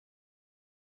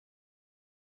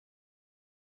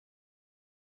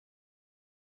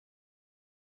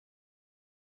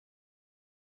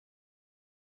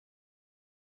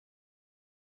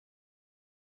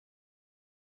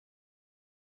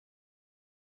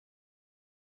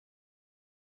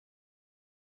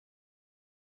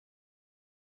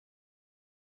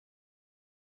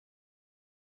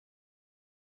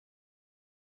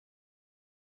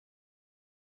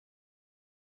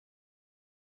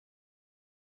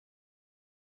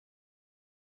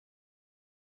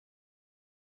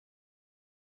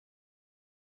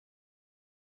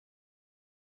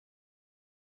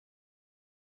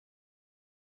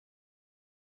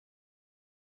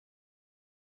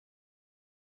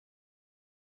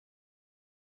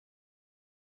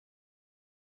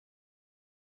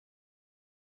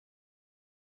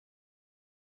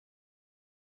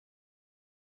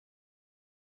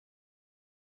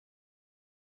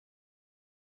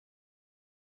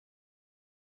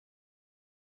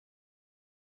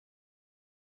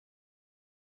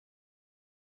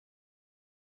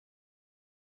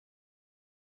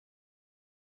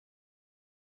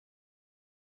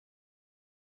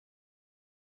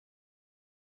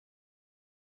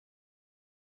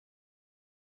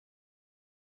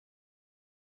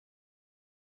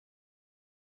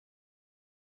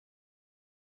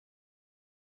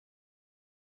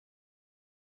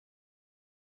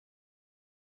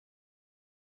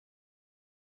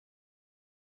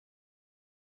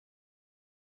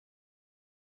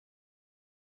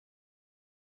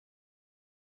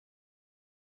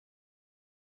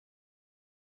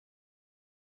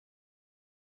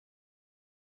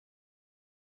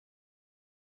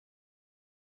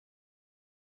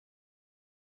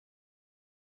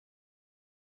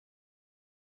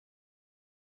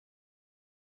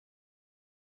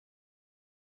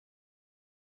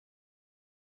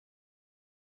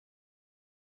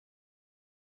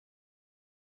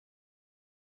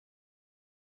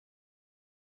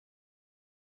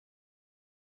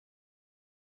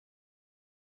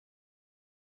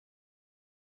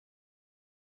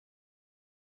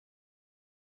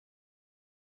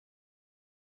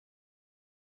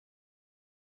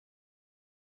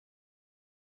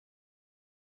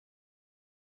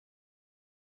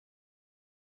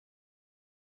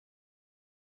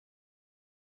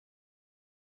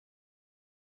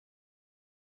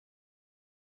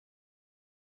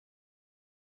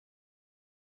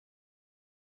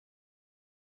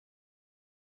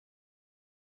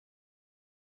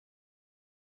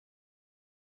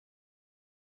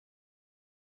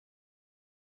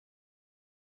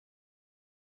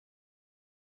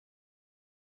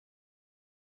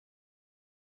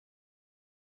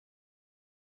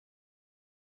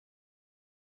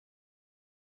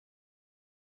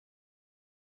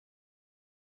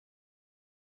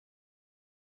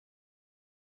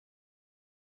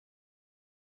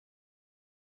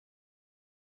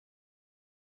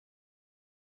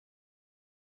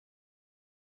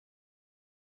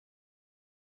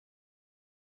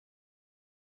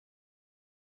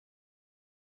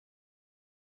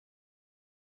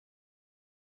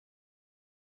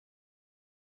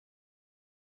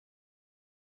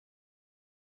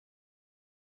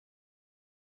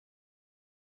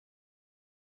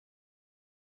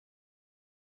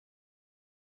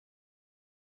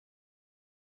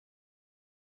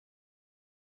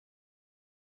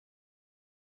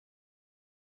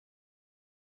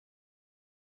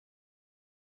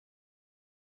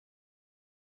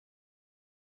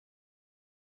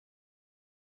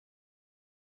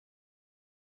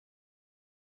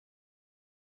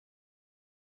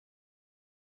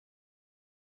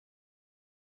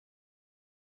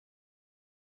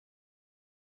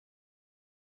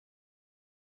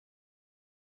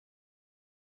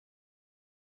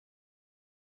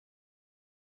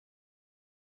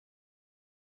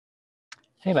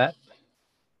Hey, Matt.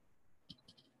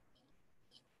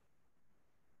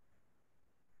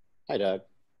 Hi, Doug.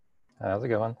 How's it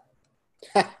going?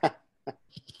 I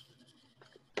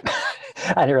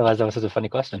didn't realize that was such a funny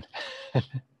question.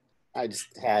 I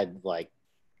just had like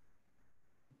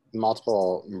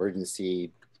multiple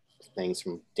emergency things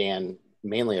from Dan,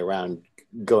 mainly around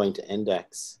going to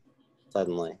index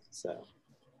suddenly. So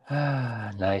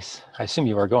Nice. I assume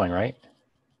you are going, right?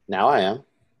 now I am.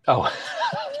 Oh,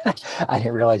 I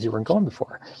didn't realize you weren't going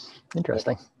before.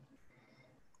 Interesting.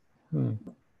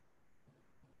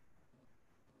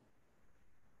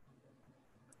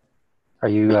 Are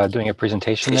you doing a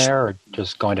presentation there or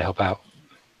just going to help out?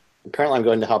 Apparently, I'm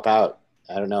going to help out.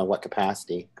 I don't know in what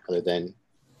capacity, other than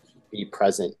be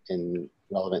present in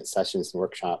relevant sessions and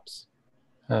workshops.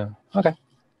 Okay.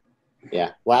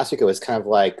 Yeah. Last week it was kind of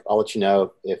like, I'll let you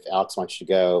know if Alex wants you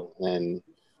to go. And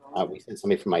then we sent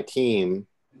somebody from my team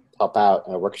to help out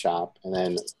in a workshop. And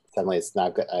then suddenly it's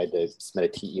not good. I had to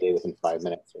submit a TEA within 5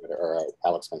 minutes or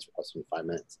Alex Spence request within 5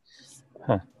 minutes.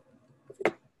 Huh.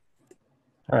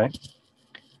 All right.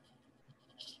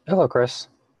 Hello, Chris.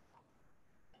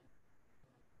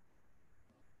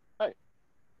 Hi.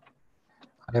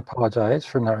 I apologize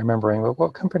for not remembering, but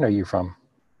what company are you from?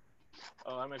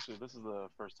 Oh, this is the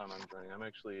first time I'm joining. I'm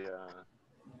actually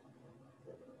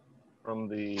from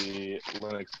the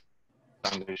Linux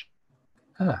Foundation.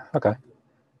 Okay. Do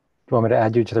you want me to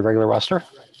add you to the regular roster?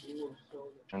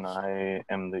 And I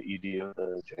am the ED of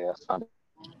the JS Foundation.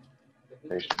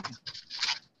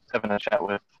 Having a chat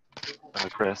with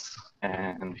Chris,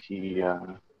 and he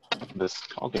this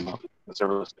call came up. The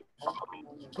serverless.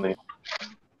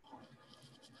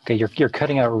 Okay, you're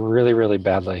cutting out really, really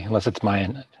badly, unless it's my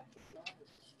end.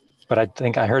 But I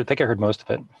think I heard most of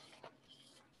it.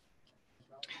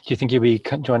 Do you think you'll be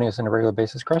joining us on a regular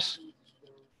basis, Chris?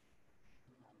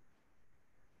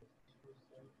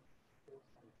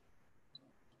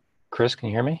 Chris, can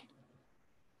you hear me?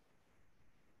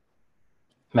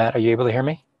 Matt, are you able to hear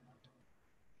me?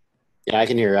 Yeah, I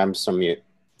can hear you. I'm just on mute.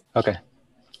 Okay.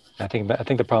 I think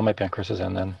the problem might be on Chris's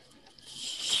end then.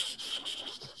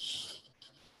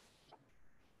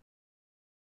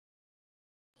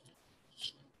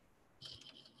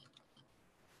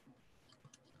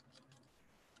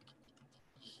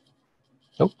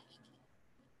 Nope.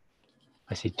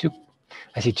 I see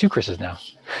two Chris's now.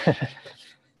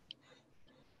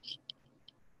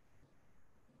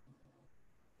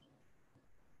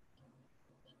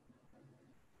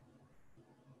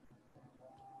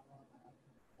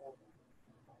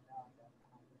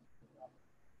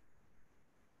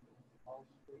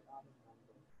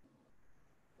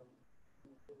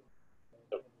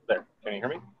 There, can you hear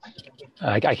me?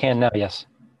 I can now, yes.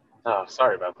 Oh,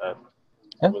 sorry about that.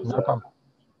 Yeah, no problem.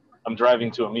 I'm driving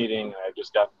to a meeting. I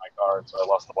just got in my car, and so I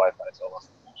lost the Wi-Fi, so I lost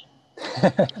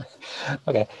the connection.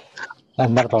 Okay,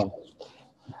 not a problem.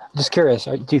 Just curious,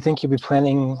 do you think you'll be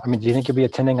planning, do you think you'll be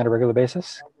attending on a regular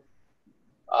basis?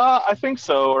 I think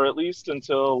so, or at least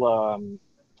until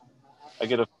I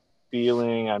get a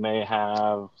feeling I may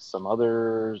have some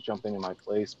others jumping in my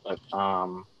place. But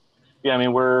yeah, I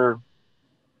mean, we're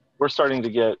starting to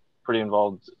get pretty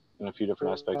involved in a few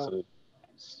different aspects of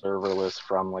serverless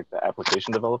from like the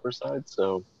application developer side.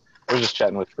 So I was just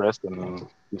chatting with Chris, and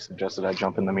he suggested I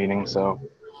jump in the meeting. So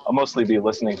I'll mostly be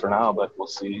listening for now, but we'll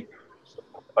see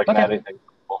if I can add anything.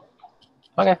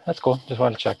 Okay, that's cool. Just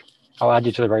wanted to check. I'll add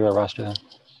you to the regular roster then.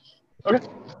 Okay.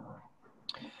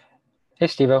 Hey,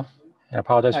 Steve-O. I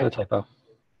apologize for the typo.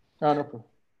 No problem.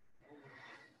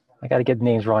 I got to get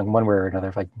names wrong one way or another.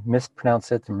 If I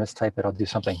mispronounce it or mistype it, I'll do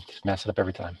something. Just mess it up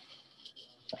every time.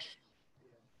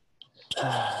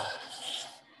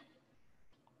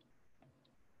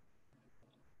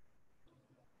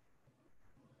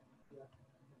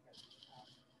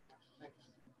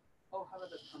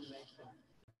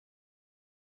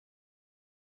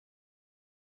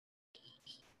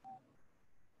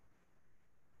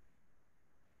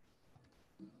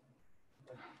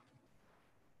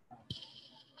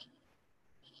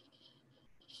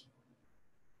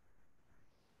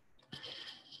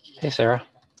 Hey, Sarah.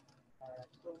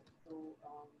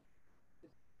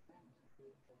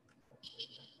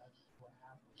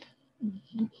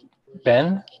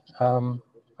 Ben, are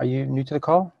you new to the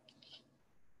call?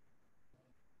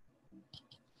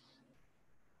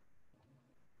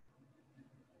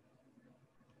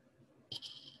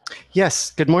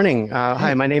 Yes, good morning.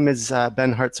 Hi, my name is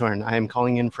Ben Hartshorn. I am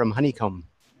calling in from Honeycomb.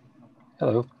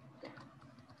 Hello.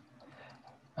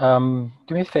 Do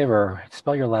me a favor,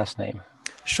 spell your last name.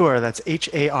 Sure, that's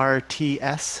Hartshorne.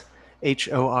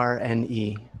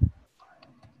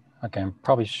 Okay, I'm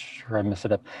probably sure I messed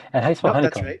it up. And how do you spell Nope,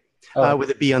 honeycomb? that's right. Oh, With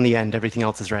a B on the end. Everything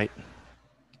else is right.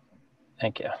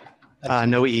 thank you.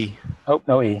 No E. Oh,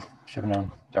 no E. Should have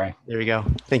known. Sorry. There we go.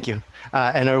 Thank you.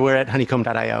 And we're at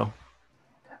honeycomb.io.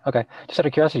 Okay. Just out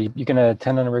of curiosity, you can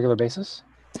attend on a regular basis?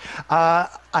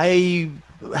 I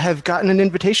have gotten an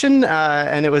invitation,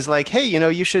 and it was like, hey,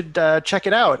 you should check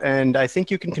it out, and I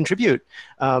think you can contribute.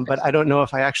 But I don't know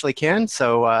if I actually can.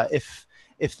 So if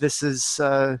this is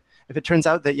if it turns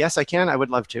out that yes, I can, I would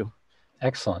love to.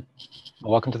 Excellent.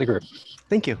 Well, welcome to the group.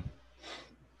 Thank you.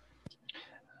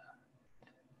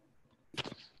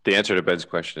 The answer to Ben's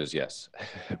question is yes,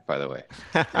 by the way.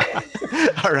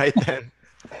 All right, then.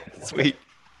 Sweet.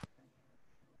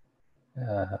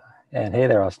 And hey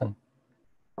there, Austin.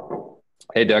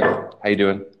 Hey, Doug. How you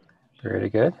doing? Pretty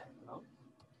good.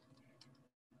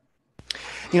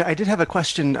 I did have a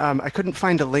question. I couldn't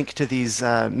find a link to these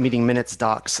meeting minutes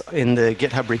docs in the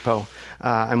GitHub repo.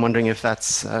 I'm wondering if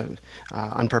that's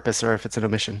on purpose or if it's an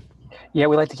omission. Yeah,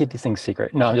 we like to keep these things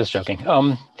secret. No, I'm just joking.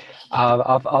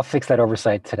 I'll fix that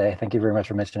oversight today. Thank you very much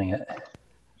for mentioning it.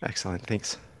 Excellent.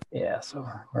 Thanks. Yeah, so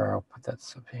where I'll put that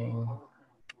subing.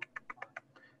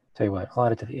 Tell you what, I'll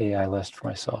add it to the AI list for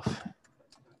myself.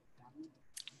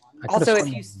 Also, if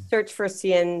you search for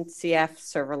CNCF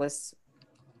serverless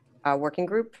working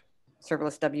group,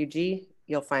 serverless WG,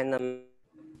 you'll find them.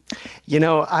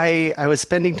 I was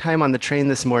spending time on the train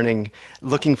this morning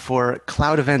looking for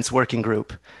Cloud Events Working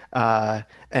Group,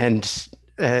 and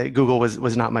Google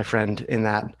was not my friend in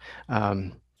that.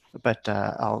 But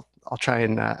I'll try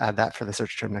and add that for the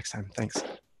search term next time. Thanks.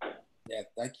 Yeah,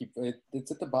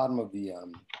 it's at the bottom of the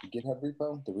GitHub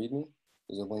repo, the README.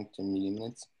 There's a link to meeting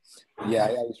minutes. Yeah,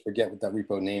 I always forget what that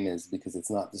repo name is because it's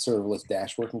not the serverless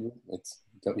dash working group. It's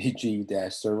WG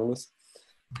dash serverless.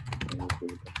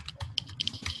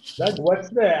 Doug, what's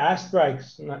the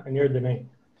asterisks near the name?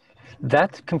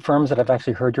 That confirms that I've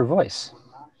actually heard your voice.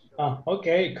 Oh,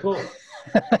 okay, cool.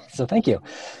 So thank you.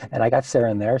 And I got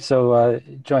Sarah in there. So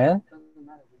Joanne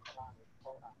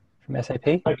from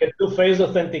SAP? Like a two-phase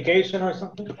authentication or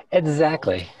something?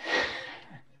 Exactly.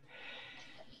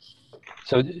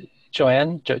 So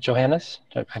Johannes,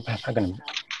 I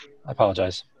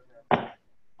apologize.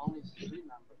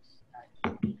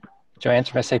 Joanne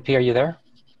from SAP, are you there?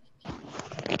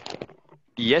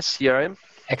 Yes, here I am.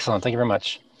 Excellent, thank you very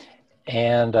much.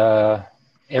 And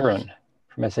Aaron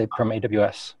from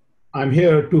AWS. I'm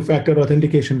here, two-factor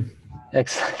authentication.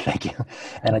 Excellent, thank you.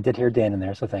 And I did hear Dan in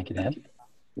there, so thank you, Dan.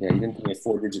 Yeah, you didn't give me a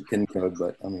 4-digit PIN code,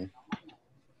 but I'm here.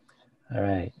 All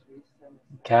right.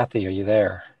 Kathy, are you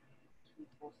there?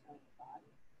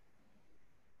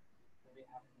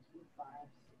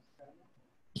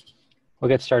 We'll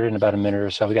get started in about a minute or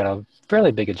so. We got a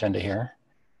fairly big agenda here.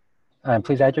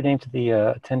 Please add your name to the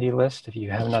attendee list if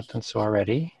you have not done so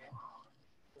already.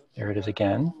 There it is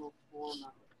again.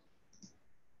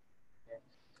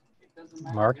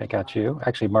 Mark, I got you.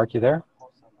 Actually, Mark, you there?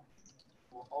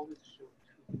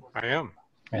 I am.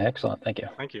 Yeah, excellent, thank you.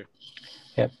 Thank you.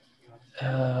 Yep.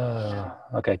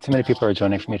 Okay, too many people are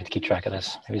joining for me to keep track of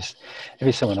this.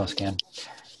 Maybe someone else can.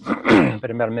 But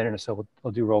in about a minute or so,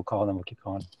 we'll do roll call and then we'll keep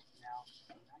going.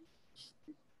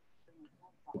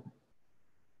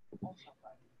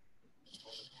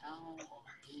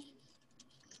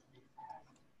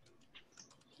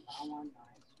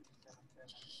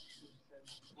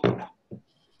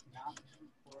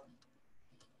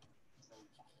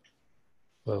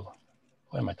 Whoa,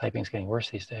 boy, my typing's getting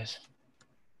worse these days.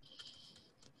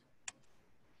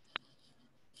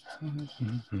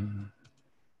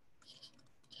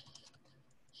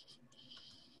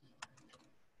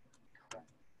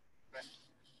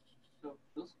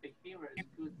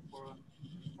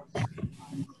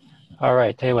 All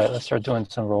right, tell you what, let's start doing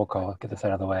some roll call. Get this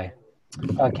out of the way.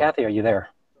 Kathy, are you there?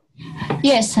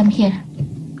 Yes, I'm here.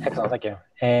 Excellent, thank you.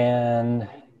 And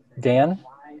Dan,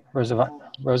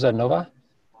 Rosa Nova?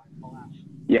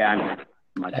 Yeah, I'm here.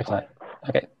 Excellent.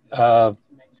 Okay.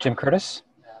 Jim Curtis?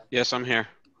 Yes, I'm here.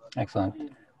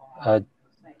 Excellent.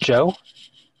 Joe?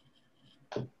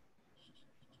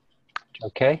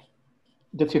 Okay.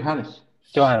 That's Johannes.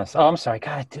 Johannes. Oh, I'm sorry.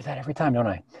 God, I do that every time, don't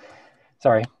I?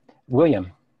 Sorry.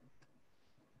 William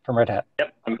from Red Hat.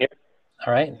 Yep, I'm here.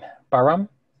 All right. Baram?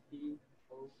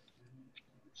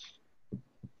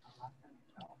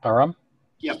 Baram?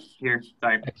 Yep, here.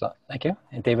 Sorry. Excellent. Thank you.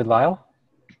 And David Lyle?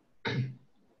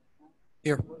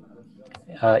 Here.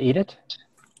 Edith?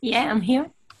 Yeah, I'm here.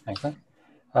 Excellent.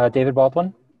 David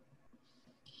Baldwin?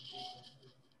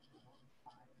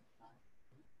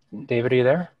 David, are you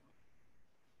there?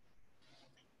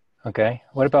 Okay.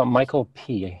 What about Michael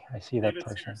P? I see that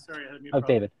David's person. Here. Sorry, I had a mute Oh,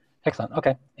 problem. David. Excellent.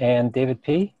 Okay. And David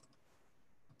P?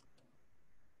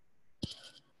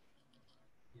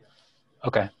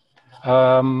 Okay.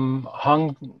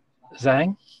 Hong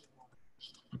Zhang?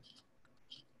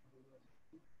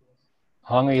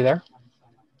 Hong, are you there?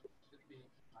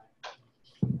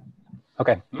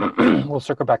 Okay. We'll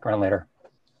circle back around later.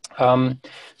 So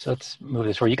let's move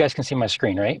this forward. You guys can see my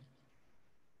screen, right?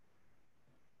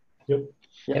 Yep.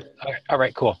 Yep. All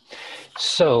right, cool.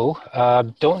 So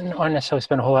don't want to necessarily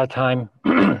spend a whole lot of time.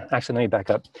 Actually, let me back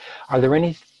up. Are there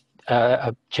any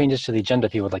changes to the agenda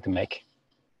people would like to make?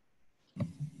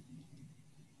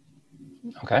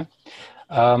 Okay.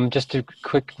 Just a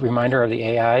quick reminder of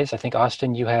the AIs. I think,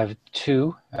 Austin, you have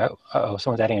 2. Uh-oh,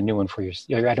 someone's adding a new one for you.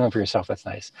 You're adding one for yourself. That's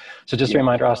nice. So just a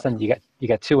reminder, Austin, you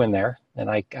got 2 in there, and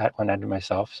I got one added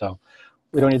myself. So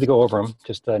we don't need to go over them.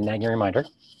 Just a nagging reminder.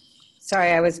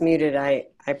 Sorry, I was muted. I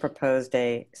proposed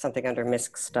something under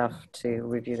MISC stuff to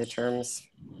review the terms.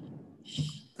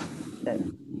 Yeah,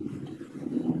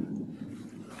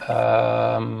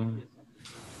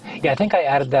 I think I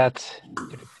added that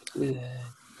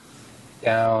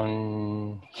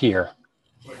down here.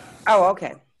 Oh,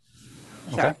 okay.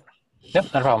 Sorry. Okay. Yep,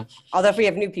 not a problem. Although if we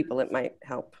have new people, it might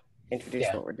help introduce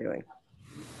what we're doing.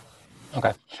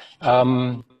 Okay.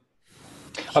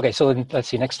 Okay, so let's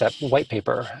see, next step, white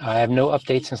paper. I have no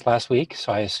updates since last week,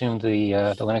 so I assume the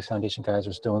Linux Foundation guys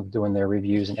are still doing their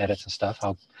reviews and edits and stuff.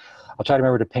 I'll try to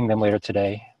remember to ping them later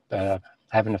today, but I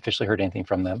haven't officially heard anything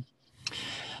from them.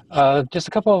 Just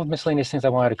a couple of miscellaneous things I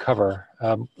wanted to cover.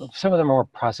 Some of them are more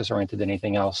process-oriented than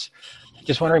anything else.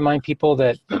 Just want to remind people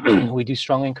that we do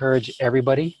strongly encourage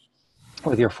everybody,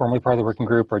 whether you're formally part of the working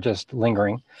group or just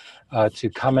lingering, to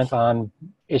comment on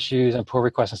issues and pull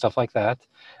requests and stuff like that.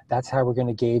 That's how we're going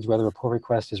to gauge whether a pull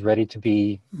request is ready to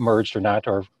be merged or not,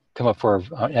 or come up for,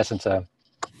 in essence, a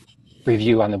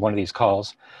review on one of these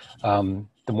calls. The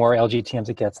more LGTMs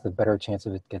it gets, the better chance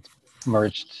of it gets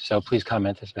merged. So please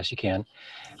comment as best you can.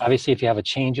 Obviously, if you have a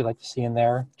change you'd like to see in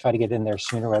there, try to get it in there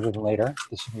sooner rather than later.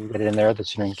 The sooner you get it in there, the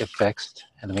sooner you get fixed,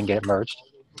 and then we can get it merged.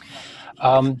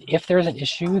 If there's an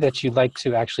issue that you'd like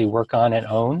to actually work on and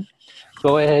own,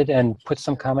 go ahead and put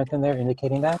some comment in there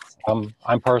indicating that.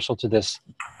 I'm partial to this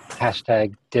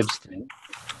hashtag dibs thing.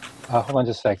 Hold on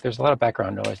just a sec. There's a lot of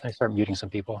background noise. I start muting some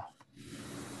people.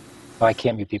 Oh, I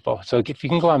can't mute people. So if you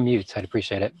can go on mute, I'd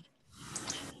appreciate it.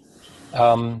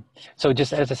 So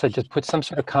just as I said, just put some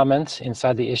sort of comments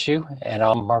inside the issue, and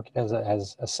I'll mark it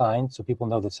as assigned so people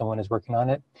know that someone is working on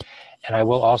it. And I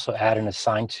will also add an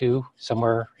assigned to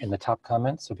somewhere in the top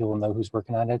comments so people know who's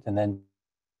working on it. And then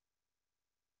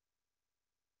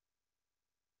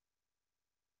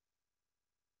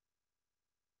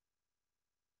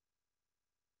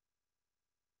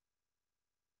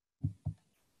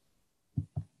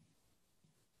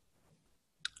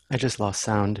I just lost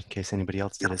sound in case anybody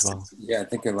else did as well. Yeah, I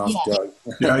think I lost Doug.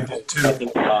 Yeah, I did too.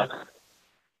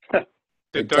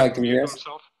 Did Doug, Doug can you mute hear us?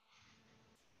 himself?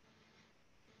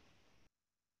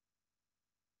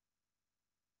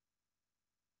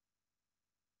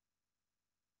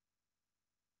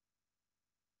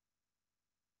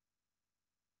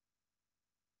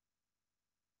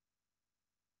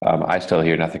 I still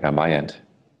hear nothing on my end.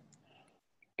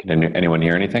 Can anyone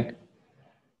hear anything?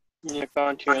 I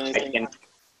can't hear anything.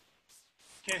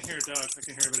 Can't hear Doug. I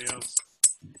can hear everybody else.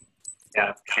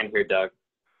 Yeah, can't hear Doug.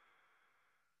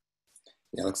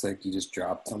 Yeah, looks like you just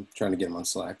dropped. I'm trying to get him on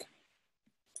Slack.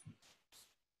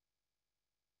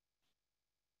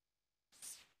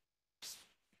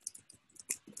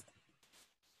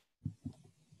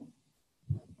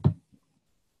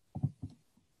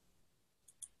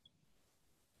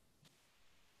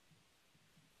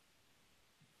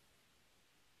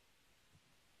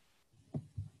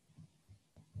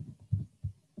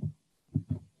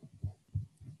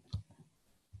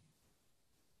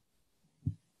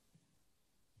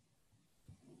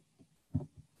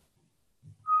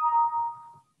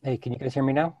 hey, can you guys hear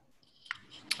me now?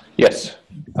 Yes.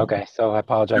 Okay, so I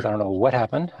apologize. I don't know what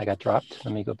happened. I got dropped.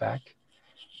 Let me go back.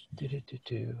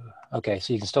 Okay,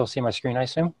 so you can still see my screen, I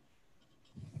assume?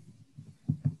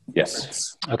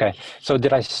 Yes. Okay, so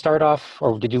did I start off,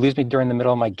 or did you lose me during the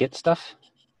middle of my Git stuff?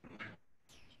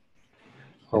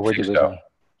 Or where'd you lose me?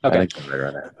 Okay.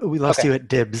 We lost you at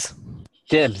dibs.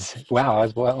 Dibs. Wow,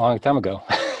 that was a long time ago.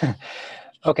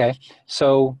 Okay,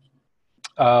 so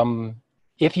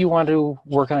if you want to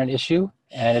work on an issue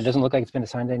and it doesn't look like it's been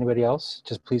assigned to anybody else,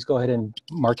 just please go ahead and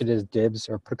mark it as dibs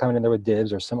or put a comment in there with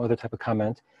dibs or some other type of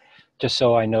comment, just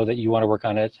so I know that you want to work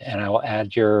on it, and I will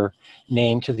add your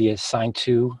name to the assigned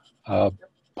to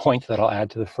point that I'll add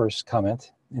to the first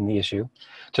comment in the issue,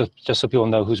 just so people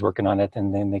know who's working on it,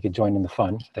 and then they could join in the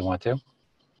fun if they want to.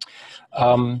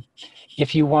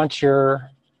 If you want your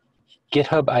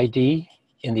GitHub ID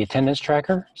in the attendance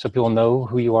tracker so people know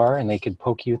who you are and they could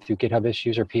poke you through GitHub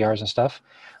issues or PRs and stuff.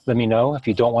 Let me know. If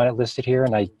you don't want it listed here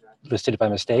and I listed it by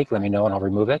mistake, let me know and I'll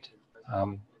remove it.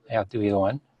 I'll do either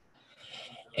one.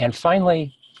 And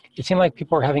finally, it seemed like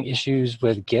people are having issues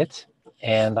with Git,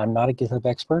 and I'm not a GitHub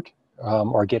expert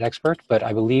or Git expert, but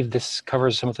I believe this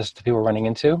covers some of the stuff people are running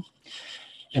into.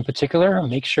 In particular,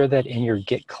 make sure that in your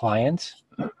Git client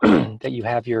that you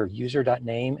have your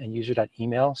user.name and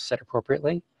user.email set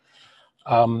appropriately.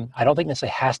 I don't think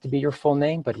necessarily has to be your full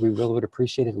name, but we really would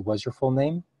appreciate if it was your full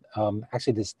name.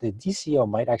 Actually, the DCO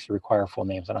might actually require full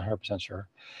names. I'm not 100% sure.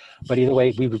 But either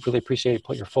way, we would really appreciate it.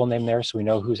 Put your full name there so we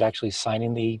know who's actually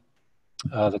signing the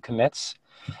commits.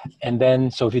 And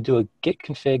then, so if you do a git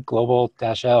config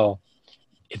global-l,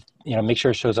 make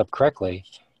sure it shows up correctly.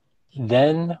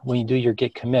 Then when you do your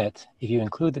git commit, if you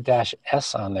include the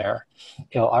 -s on there,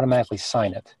 it'll automatically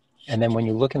sign it. And then when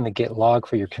you look in the git log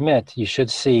for your commit, you should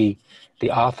see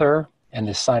the author and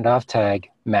the signed off tag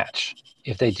match.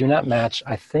 If they do not match,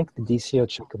 I think the DCO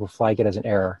checker will flag it as an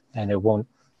error and it won't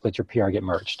let your PR get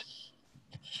merged.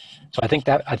 So I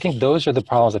think those are the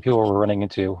problems that people were running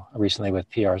into recently with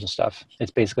PRs and stuff.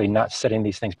 It's basically not setting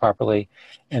these things properly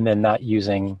and then not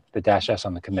using the -s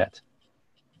on the commit.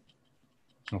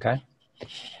 Okay.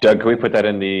 Doug, can we put that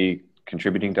in the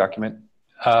contributing document?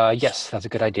 Yes, that's a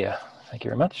good idea. Thank you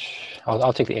very much.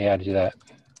 I'll take the AI to do that.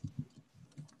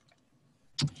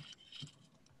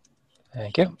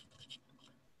 Thank you.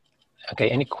 Okay,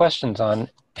 any questions on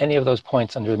any of those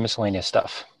points under the miscellaneous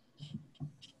stuff?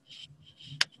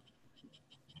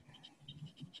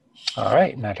 All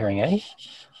right, not hearing any.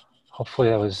 Hopefully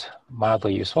that was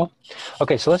mildly useful.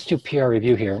 Okay, so let's do PR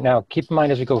review here. Now, keep in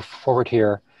mind as we go forward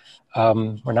here,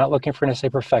 we're not looking for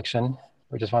necessarily perfection.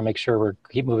 We just want to make sure we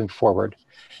keep moving forward.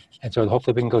 And so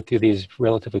hopefully we can go through these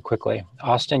relatively quickly.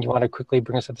 Austin, you want to quickly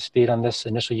bring us up to speed on this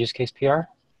initial use case PR?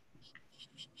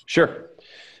 Sure.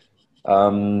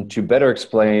 To better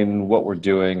explain what we're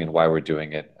doing and why we're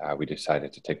doing it, we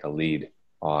decided to take the lead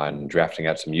on drafting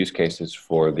out some use cases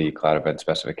for the cloud event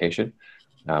specification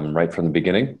right from the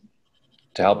beginning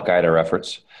to help guide our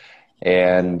efforts.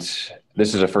 And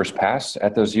this is a first pass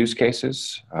at those use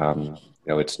cases.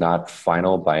 It's not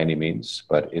final by any means,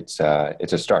 but it's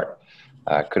a start.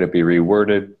 Could it be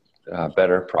reworded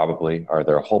better? Probably. Are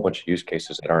there a whole bunch of use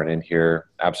cases that aren't in here?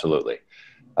 Absolutely.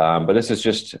 But this is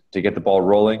just to get the ball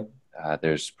rolling.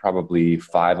 There's probably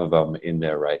 5 of them in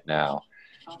there right now.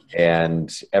 And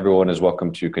everyone is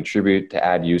welcome to contribute to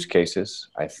add use cases.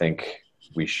 I think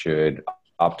we should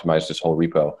optimize this whole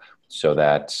repo so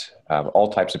that all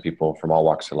types of people from all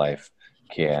walks of life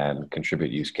can contribute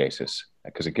use cases,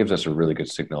 because it gives us a really good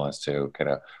signal as to kind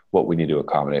of what we need to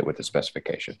accommodate with the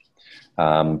specification.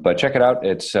 But check it out.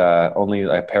 It's only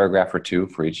a paragraph or 2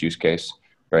 for each use case.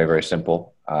 Very, very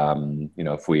simple.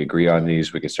 If we agree on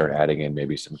these, we can start adding in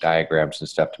maybe some diagrams and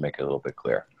stuff to make it a little bit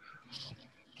clearer.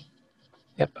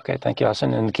 Yep. Okay. Thank you,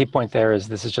 Austin. And the key point there is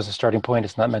this is just a starting point.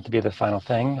 It's not meant to be the final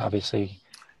thing. Obviously,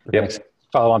 we're going to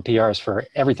follow on PRs for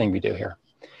everything we do here.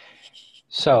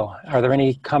 So are there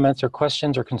any comments or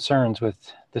questions or concerns with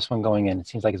this one going in? It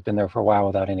seems like it's been there for a while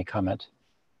without any comment.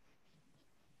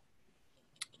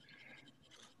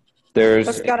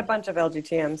 It's got a bunch of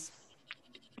LGTMs.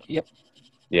 Yep.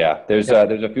 Yeah, there's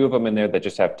a few of them in there that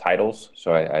just have titles.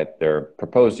 So they're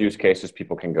proposed use cases.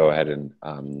 People can go ahead and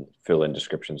fill in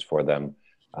descriptions for them.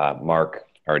 Mark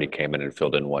already came in and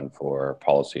filled in one for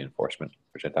policy enforcement,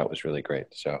 which I thought was really great.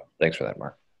 So thanks for that,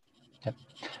 Mark. Yep.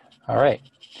 All right.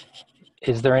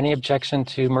 Is there any objection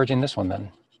to merging this one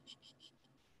then?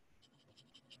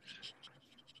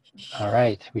 All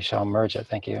right, we shall merge it.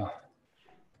 Thank you.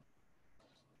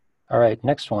 All right,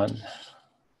 next one.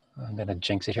 I'm going to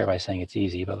jinx it here by saying it's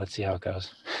easy, but let's see how it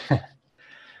goes.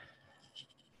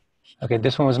 Okay,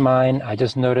 this one was mine. I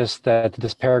just noticed that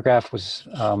this paragraph was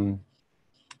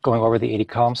going over the 80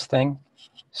 columns thing.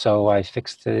 So I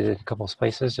fixed it in a couple of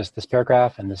places, just this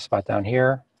paragraph and this spot down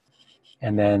here.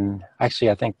 And then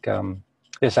actually, I think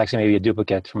this actually may be a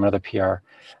duplicate from another PR.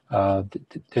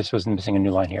 This was missing a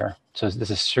new line here. So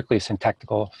this is strictly a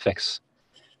syntactical fix.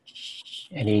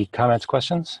 Any comments,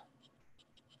 questions?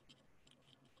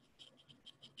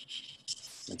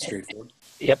 That's straightforward.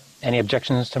 Yep. Any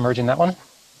objections to merging that one?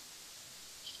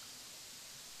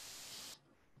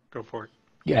 Go for it.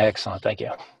 Yeah, excellent. Thank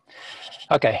you.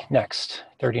 Okay, next,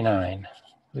 39.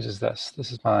 Whose is this?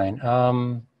 This is mine.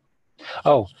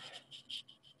 Oh,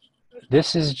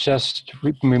 this is just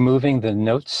removing the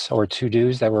notes or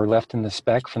to-dos that were left in the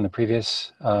spec from the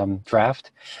previous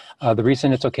draft. The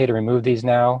reason it's okay to remove these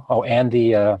now, oh, and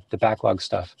the backlog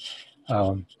stuff.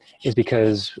 is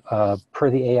because per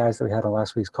the AIs that we had on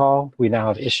last week's call, we now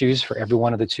have issues for every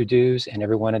one of the to-dos and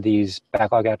every one of these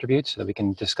backlog attributes so that we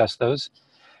can discuss those.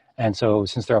 And so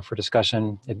since they're up for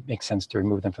discussion, it makes sense to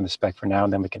remove them from the spec for now,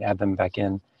 and then we can add them back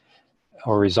in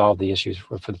or resolve the issues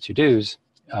for the to-dos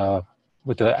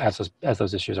as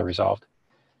those issues are resolved.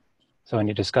 So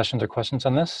any discussions or questions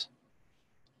on this?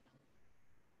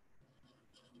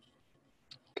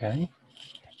 Okay.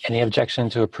 Any objection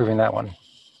to approving that one?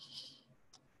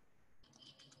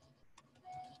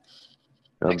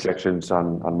 No objections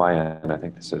on my end. I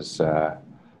think this is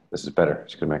better.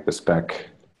 It's going to make the spec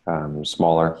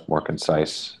smaller, more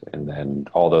concise, and then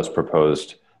all those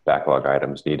proposed backlog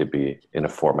items need to be in a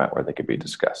format where they could be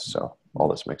discussed. So all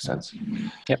this makes sense.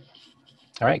 Yep.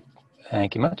 All right.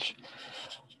 Thank you much.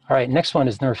 All right. Next one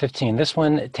is number 15. This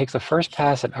one takes the first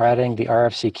pass at adding the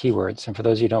RFC keywords. And for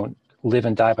those of you who don't live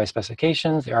and die by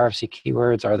specifications, the RFC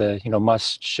keywords are the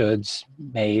must, shoulds,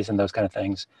 mays, and those kind of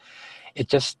things. It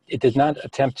did not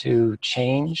attempt to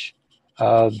change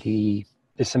the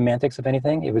semantics of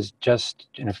anything. It was just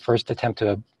in a first attempt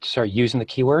to start using the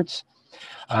keywords.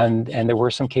 And there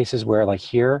were some cases where, like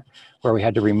here, where we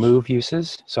had to remove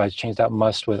uses. So I changed out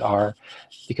must with R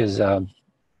because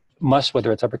must,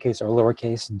 whether it's uppercase or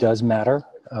lowercase, does matter.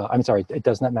 I'm sorry, it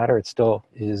does not matter. It still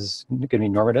is going to be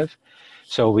normative.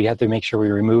 So we had to make sure we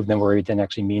removed them where we didn't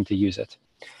actually mean to use it.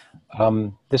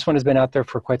 This one has been out there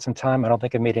for quite some time. I don't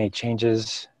think I made any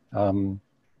changes.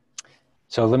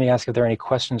 So let me ask if there are any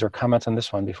questions or comments on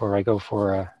this one before I go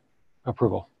for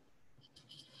approval.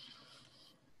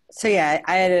 So yeah,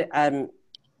 I had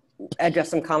addressed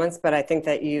some comments, but I think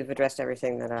that you've addressed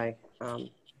everything that I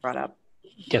brought up.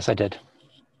 Yes, I did.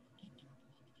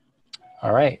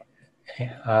 All right.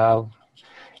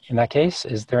 In that case,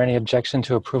 is there any objection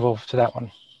to approval to that one?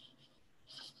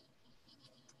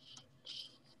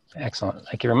 Excellent.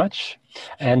 Thank you very much.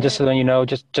 And just so you know,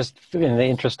 just in the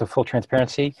interest of full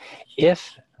transparency,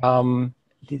 if one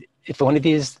of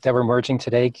these that we're merging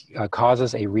today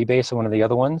causes a rebase of one of the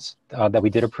other ones that we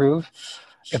did approve,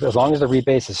 as long as the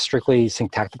rebase is strictly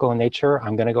syntactical in nature,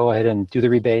 I'm going to go ahead and do the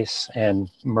rebase and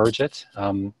merge it.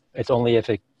 It's only if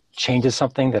it changes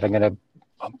something that I'm going to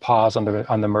pause on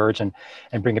the merge and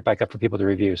bring it back up for people to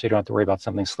review. So you don't have to worry about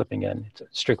something slipping in. It's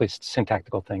strictly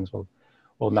syntactical things will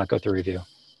not go through review,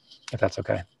 if that's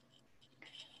okay.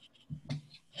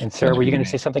 And Sarah, were you going to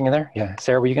say something in there? Yeah,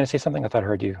 Sarah, were you going to say something? I thought I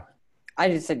heard you. I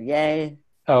just said yay.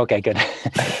 Oh, okay, good.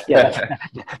 Yeah,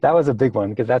 that was a big one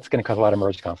because that's going to cause a lot of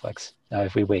merge conflicts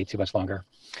if we wait too much longer.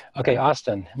 Okay,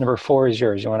 Austin, number 4 is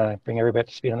yours. You want to bring everybody up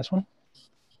to speed on this one?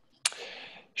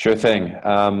 Sure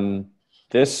thing.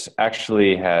 This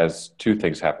actually has 2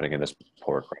 things happening in this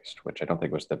pull request, which I don't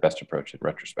think was the best approach in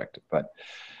retrospective. But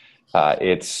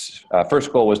its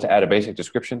first goal was to add a basic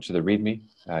description to the README,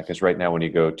 because right now when you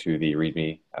go to the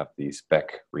README of the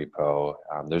spec repo,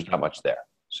 there's not much there.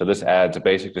 So this adds a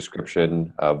basic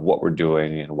description of what we're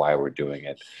doing and why we're doing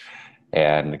it,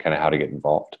 and kind of how to get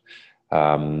involved.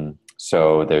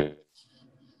 So there.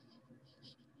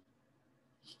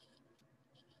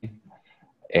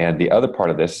 And the other part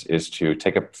of this is to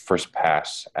take a first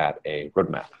pass at a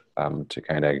roadmap to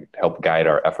kind of help guide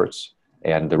our efforts.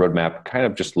 And the roadmap kind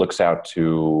of just looks out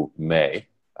to May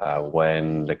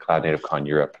when the Cloud Native Con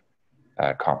Europe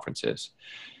conference is.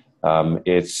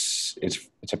 It's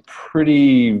a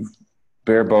pretty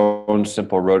bare bones,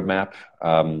 simple roadmap.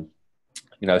 I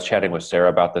was chatting with Sarah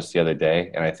about this the other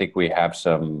day, and I think we have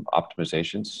some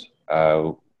optimizations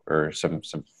or some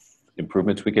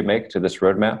improvements we could make to this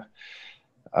roadmap.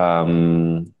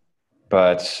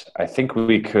 But I think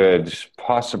we could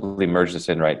possibly merge this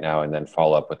in right now and then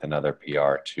follow up with another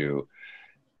PR to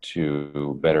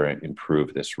better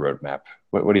improve this roadmap.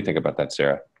 What do you think about that,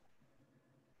 Sarah?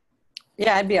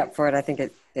 Yeah, I'd be up for it. I think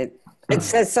it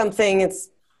says something.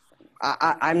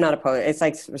 I'm not opposed. It's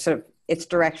like sort of it's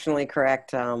directionally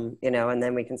correct, and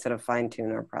then we can sort of fine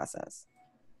tune our process.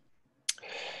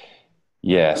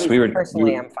 Yes,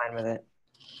 personally, I'm fine with it.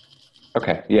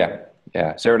 Okay. Yeah.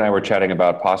 Yeah, Sarah and I were chatting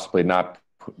about possibly not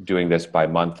doing this by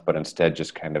month, but instead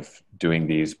just kind of doing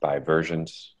these by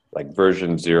versions. Like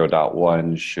version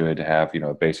 0.1 should have,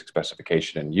 a basic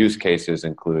specification and use cases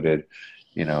included.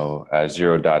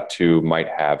 0.2 might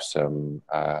have some,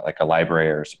 like a library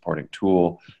or supporting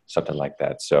tool, something like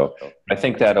that. So I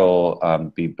think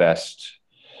that'll be best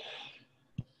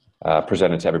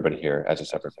presented to everybody here as a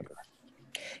separate paper.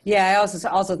 Yeah, I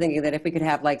also thinking that if we could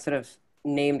have like sort of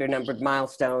named or numbered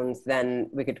milestones, then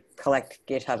we could collect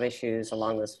GitHub issues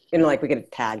along those, like we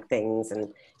could tag things,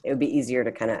 and it would be easier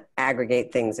to kind of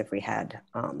aggregate things if we had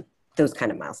those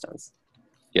kind of milestones.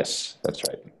 Yes, that's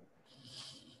right.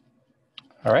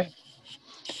 All right.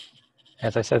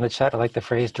 As I said in the chat, I like the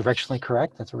phrase directionally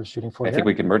correct. That's what we're shooting for I here. think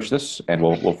we can merge this, and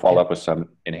we'll follow up with some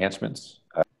enhancements.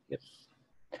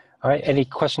 All right, any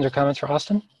questions or comments for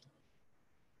Austin?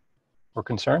 Or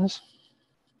concerns?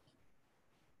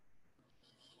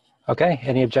 Okay,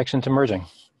 any objection to merging?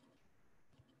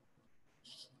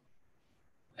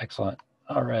 Excellent.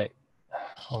 All right.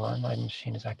 Hold on, my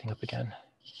machine is acting up again.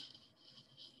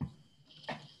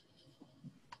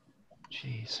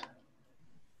 Jeez.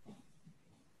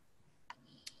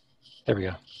 There we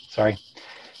go. Sorry.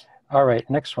 All right,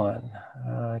 next one.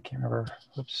 I can't remember.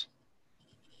 Oops.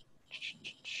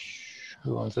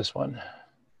 Who owns this one?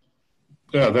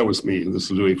 Yeah, that was me. This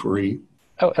is Louis Fourie.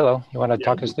 Oh, hello. You want to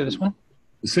talk us through this one?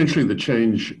 Essentially, the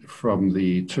change from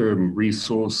the term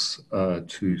resource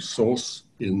to source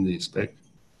in the spec.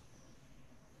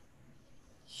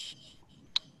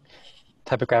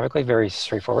 Typographically, very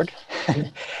straightforward.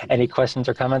 Any questions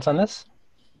or comments on this?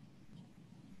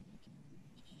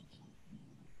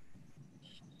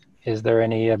 Is there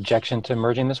any objection to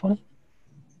merging this one?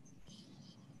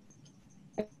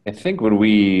 I think when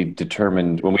we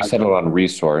settled on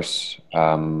resource,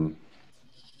 looking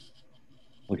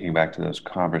back to those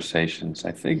conversations,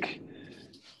 I can't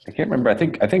remember. I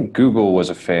think Google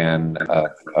was a fan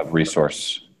of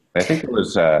resource. I think it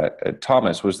was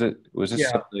Thomas. Was this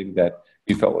something that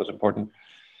you felt was important?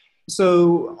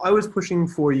 So I was pushing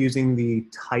for using the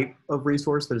type of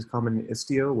resource that is common in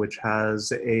Istio, which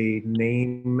has a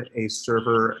name, a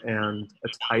server, and a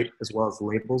type, as well as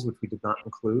labels, which we did not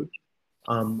include.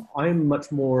 I'm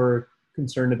much more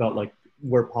concerned about, like,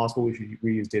 where possible we should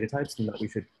reuse data types, and that we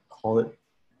should call it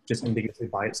just ambiguously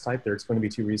by its type. There's going to be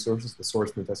two resources, the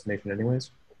source and the destination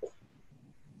anyways.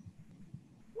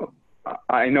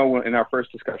 I know in our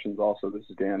first discussions also, this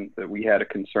is Dan, that we had a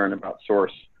concern about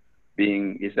source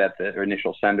being, is that the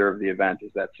initial sender of the event?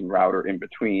 Is that some router in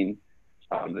between?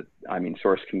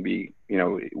 Source can be,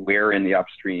 where in the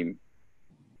upstream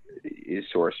is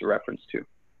source a reference to?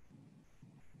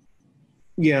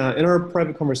 Yeah, in our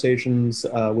private conversations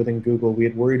within Google, we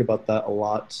had worried about that a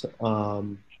lot.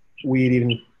 We had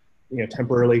even,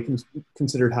 temporarily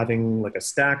considered having like a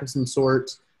stack of some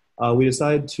sort. We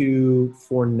decided to,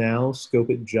 for now, scope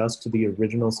it just to the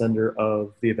original sender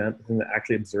of the event, the thing that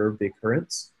actually observed the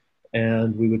occurrence.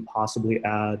 And we would possibly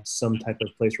add some type of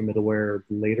place for middleware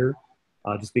later,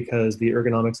 just because the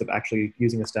ergonomics of actually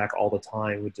using a stack all the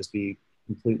time would just be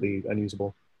completely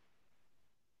unusable.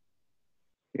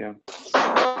 Yeah.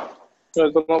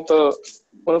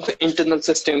 One of the internal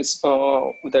systems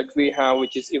that we have,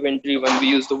 which is event driven, we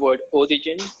use the word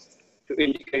origin to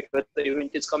indicate where the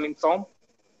event is coming from.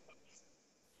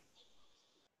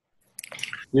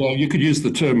 Yeah, you could use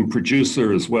the term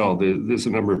producer as well. There's a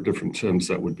number of different terms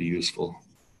that would be useful.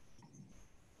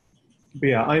 But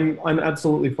yeah, I'm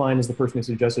absolutely fine as the person who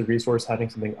suggested resource having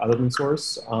something other than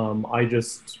source. I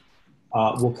just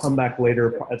will come back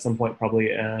later at some point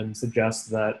probably and suggest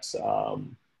that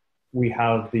we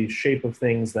have the shape of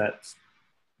things that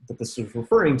this is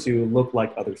referring to look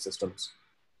like other systems,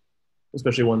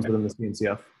 especially ones within the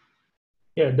CNCF.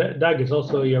 Yeah, Doug, is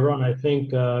also Yaron. I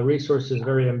think resource is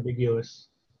very ambiguous.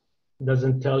 It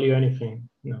doesn't tell you anything.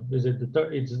 Is it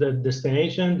it's the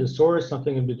destination, the source,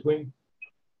 something in between?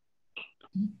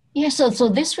 Yeah, so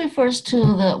this refers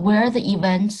to where the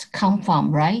events come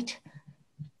from, right?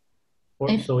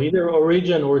 So either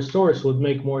origin or source would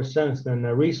make more sense than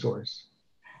a resource.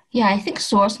 Yeah, I think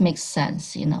source makes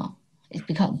sense, It's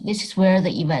because this is where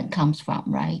the event comes from,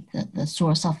 right? The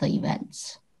source of the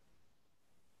events.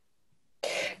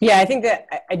 Yeah, I think that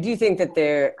I do think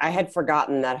that I had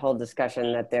forgotten that whole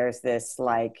discussion that there's this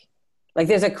like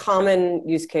there's a common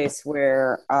use case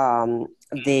where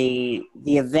the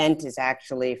event is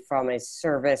actually from a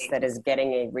service that is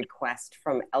getting a request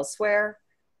from elsewhere.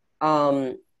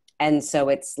 And so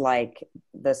it's like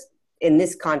this, in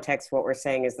this context, what we're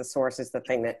saying is the source is the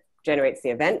thing that generates the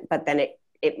event, but then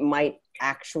it might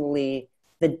actually,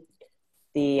 the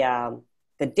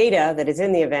data that is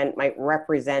in the event might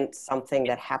represent something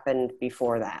that happened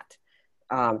before that,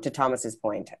 to Thomas's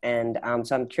point. And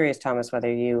so I'm curious, Thomas,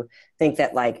 whether you think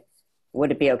that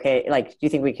would it be okay? Do you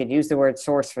think we could use the word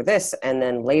source for this and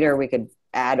then later we could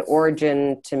add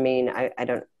origin to mean, I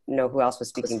don't know who else was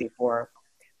speaking before,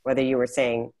 whether you were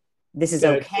saying this is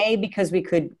okay because we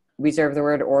could reserve the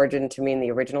word origin to mean the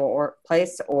original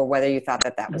place, or whether you thought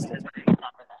that was good.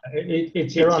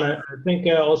 It's Yaron. I think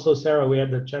also, Sarah, we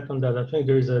had the chat on that. I think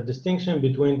there is a distinction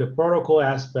between the protocol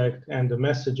aspect and the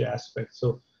message aspect.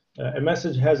 So a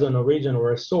message has an origin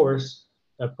or a source.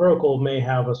 A protocol may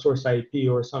have a source IP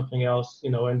or something else,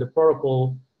 and the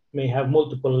protocol may have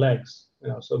multiple legs.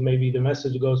 So maybe the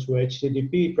message goes through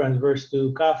HTTP, transfers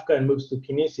to Kafka, and moves to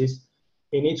Kinesis.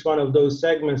 In each one of those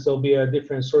segments, there'll be a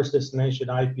different source destination,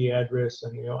 IP address,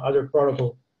 and other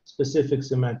protocol-specific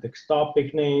semantics,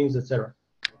 topic names, etc.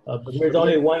 But there's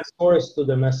only one source to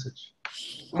the message.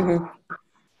 Mm-hmm.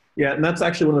 Yeah, and that's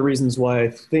actually one of the reasons why I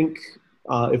think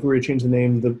if we were to change the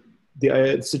name,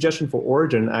 the suggestion for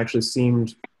origin actually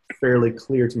seemed fairly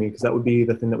clear to me, because that would be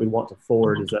the thing that we want to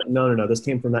forward, is that no, this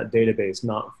came from that database,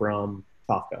 not from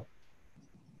Kafka.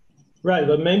 Right,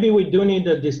 but maybe we do need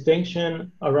a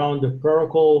distinction around the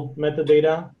protocol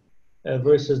metadata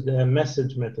versus the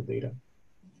message metadata,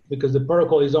 because the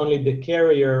protocol is only the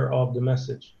carrier of the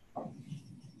message.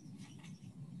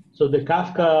 So the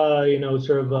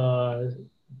Kafka,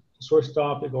 source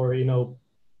topic or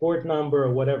port number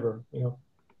or whatever,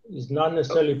 is not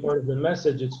necessarily part of the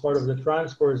message. It's part of the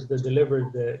transports that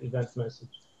delivered the event message.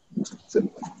 So,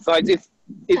 guys,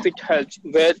 if it helps,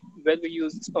 where we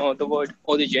use the word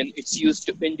origin, it's used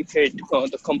to indicate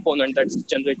the component that's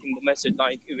generating the message,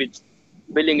 like if it's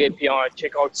billing API,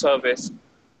 checkout service.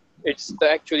 It's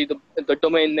actually the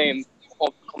domain name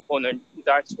of the component.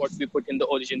 That's what we put in the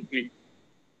origin field.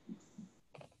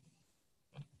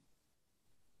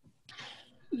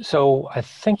 So I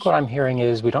think what I'm hearing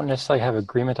is we don't necessarily have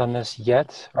agreement on this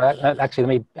yet. Actually, let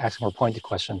me ask a more pointed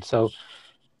question. So,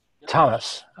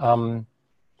 Thomas,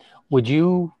 would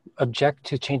you object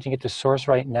to changing it to source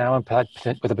right now and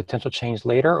with a potential change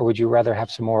later, or would you rather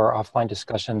have some more offline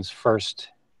discussions first?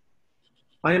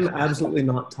 I am absolutely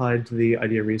not tied to the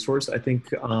idea resource. I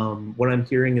think what I'm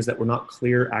hearing is that we're not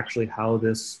clear actually how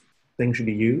this thing should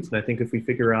be used. And I think if we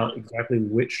figure out exactly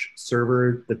which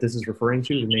server that this is referring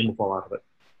to, the name will fall out of it.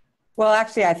 Well,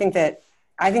 actually, I think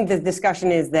the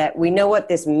discussion is that we know what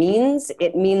this means.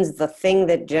 It means the thing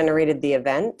that generated the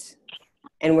event,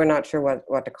 and we're not sure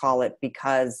what to call it,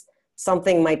 because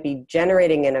something might be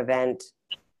generating an event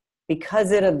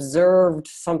because it observed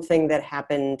something that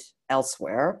happened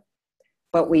elsewhere,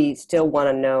 but we still want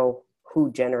to know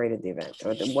who generated the event,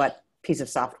 or what piece of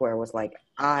software was like,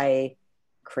 I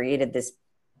created this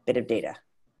bit of data.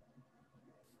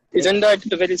 Isn't that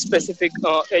a very specific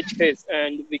edge case,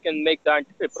 and we can make that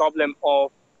a problem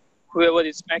of whoever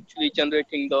is actually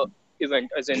generating the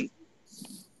event, as in?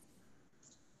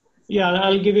 Yeah,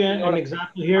 I'll give you an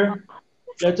example here.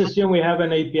 Let's assume we have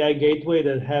an API gateway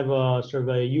that have a sort of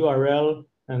a URL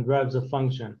and drives a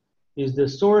function. Is the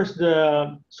source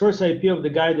IP of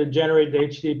the guy that generated the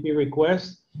HTTP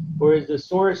request, or is the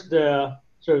source the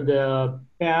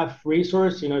path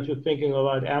resource? If you're thinking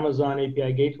about Amazon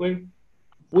API gateway,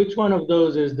 which one of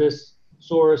those is this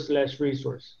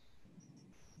source/resource?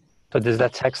 So does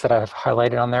that text that I've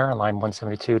highlighted on there on line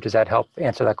 172, does that help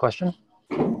answer that question?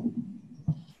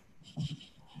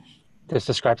 This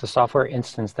describes the software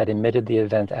instance that emitted the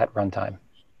event at runtime.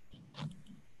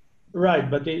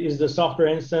 Right, but is the software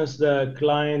instance the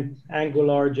client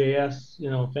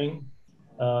Angular.js, thing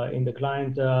in the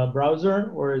client browser,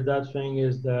 or that thing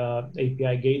is the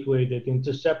API gateway that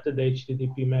intercepted the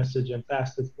HTTP message and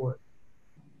passed it forward?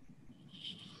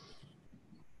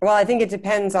 Well, I think it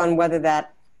depends on whether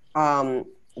that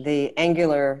the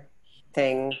Angular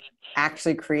thing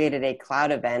actually created a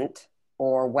cloud event,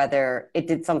 or whether it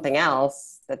did something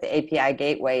else that the API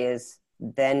gateway is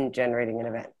then generating an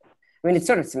event. I mean, it's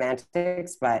sort of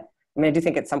semantics, but I do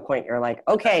think at some point you're like,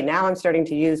 okay, now I'm starting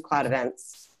to use cloud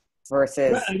events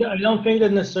versus. I don't think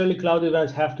that necessarily cloud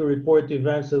events have to report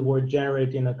events that were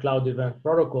generated in a cloud event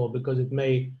protocol, because it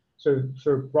may sort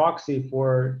of proxy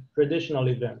for traditional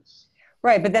events.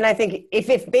 Right, but then I think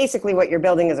if basically what you're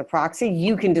building is a proxy,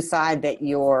 you can decide that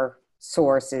your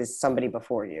source is somebody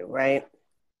before you, right?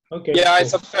 Okay. Yeah, I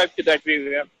subscribe to that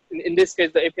view. Yeah. In this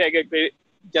case, the API gateway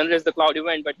generates the cloud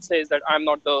event, but says that I'm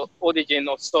not the origin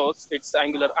or source. It's the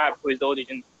Angular app who is the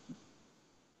origin.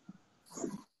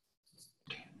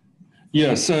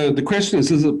 Yeah, so the question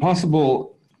is it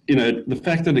possible, the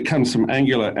fact that it comes from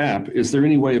Angular app, is there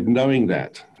any way of knowing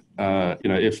that?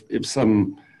 If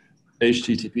some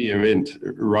HTTP event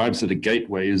arrives at a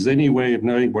gateway, is there any way of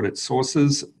knowing what its source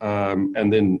is,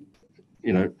 and then,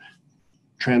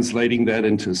 translating that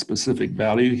into a specific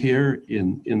value here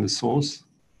in the source?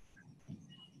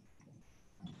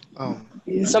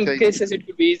 In some cases it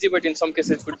would be easy, but in some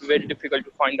cases it would be very difficult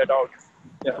to find that out.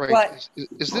 Yeah. Right.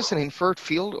 Is this an inferred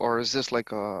field, or is this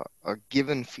like a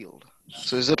given field?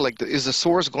 So is it like is the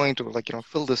source going to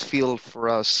fill this field for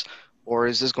us, or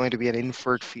is this going to be an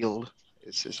inferred field?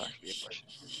 Is actually a question.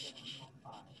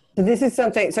 So this is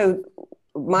something. So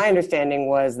my understanding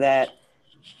was that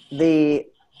the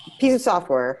piece of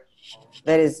software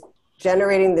that is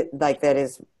generating that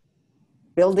is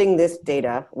building this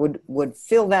data would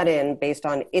fill that in based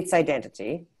on its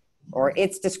identity or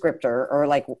its descriptor, or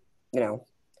like,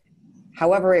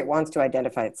 however it wants to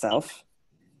identify itself,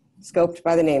 scoped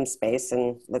by the namespace.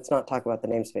 And let's not talk about the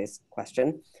namespace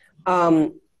question.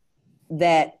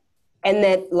 That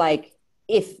like,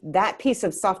 if that piece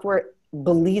of software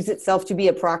believes itself to be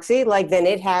a proxy, like then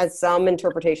it has some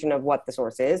interpretation of what the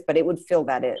source is, but it would fill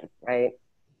that in, right?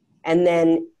 And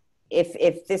then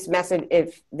if this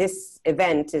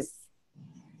event is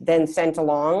then sent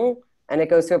along and it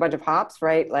goes through a bunch of hops,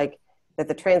 right? Like that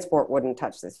the transport wouldn't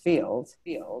touch this field.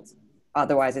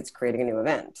 Otherwise it's creating a new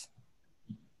event.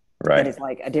 Right. That is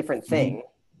like a different thing,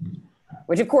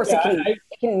 which of course it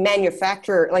can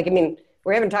manufacture. Like, I mean,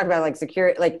 we haven't talked about like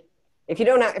security, like if you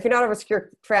don't have a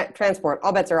secure transport,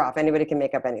 all bets are off. Anybody can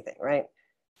make up anything, right?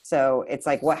 So it's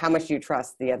like, how much do you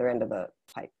trust the other end of the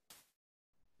pipe?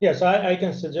 Yeah, so I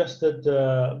can suggest that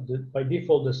by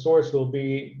default, the source will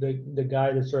be the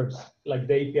guy that serves like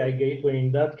the API gateway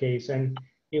in that case, and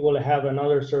it will have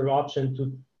another sort of option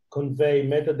to convey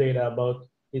metadata about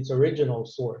its original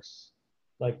source,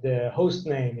 like the host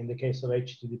name in the case of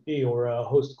HTTP, or a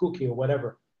host cookie or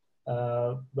whatever.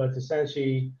 But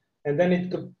essentially, and then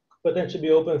it could potentially be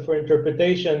open for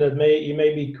interpretation that you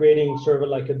may be creating sort of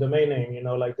like a domain name,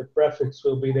 like the prefix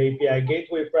will be the API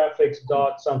gateway prefix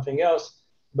dot something else,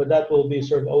 but that will be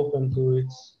sort of open to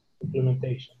its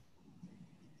implementation.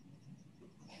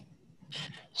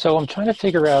 So I'm trying to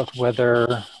figure out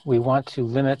whether we want to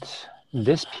limit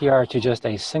this PR to just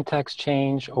a syntax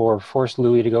change or force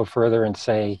Louis to go further and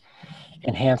say,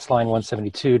 enhance line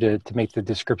 172 to make the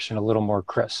description a little more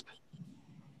crisp.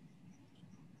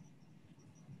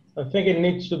 I think it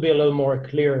needs to be a little more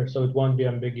clear so it won't be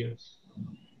ambiguous.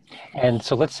 And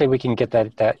so let's say we can get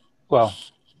that well,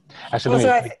 actually,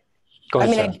 go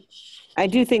ahead, Sarah. I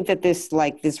do think that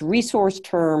this resource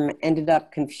term ended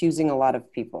up confusing a lot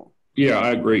of people. Yeah,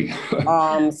 I agree.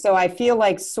 So I feel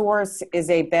like source is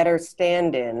a better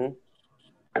stand-in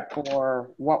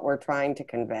for what we're trying to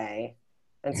convey.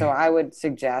 And so I would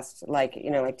suggest, like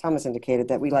Thomas indicated,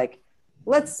 that we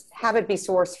let's have it be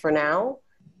source for now,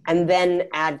 and then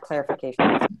add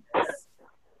clarifications,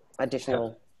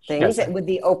 additional things, with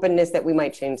the openness that we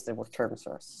might change the term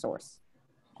source.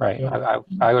 Right,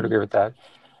 I would agree with that.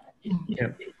 Yeah,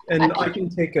 and I can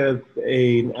take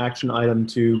an action item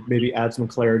to maybe add some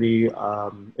clarity.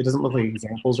 It doesn't look like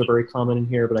examples are very common in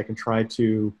here, but I can try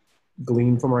to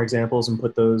glean from our examples and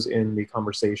put those in the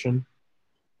conversation.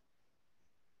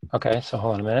 Okay, so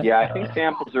hold on a minute. Yeah, I think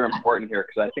samples are important here,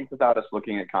 because I think without us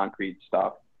looking at concrete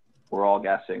stuff, we're all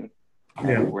guessing.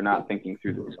 Yeah. We're not thinking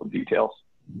through the real details.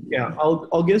 Yeah,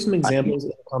 I'll give some examples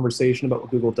in the conversation about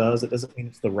what Google does. It doesn't mean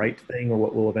it's the right thing or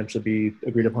what will eventually be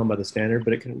agreed upon by the standard,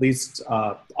 but it can at least,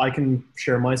 I can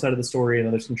share my side of the story and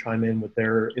others can chime in with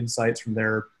their insights from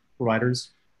their providers.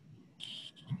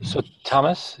 So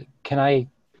Thomas, can I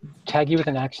tag you with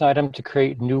an action item to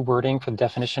create new wording for the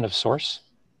definition of source?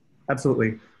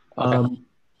 Absolutely.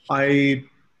 Okay.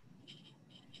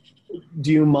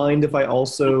 Do you mind if I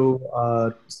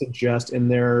also suggest in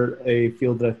there a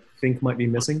field that I think might be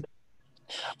missing?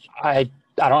 I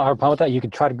don't have a problem with that. You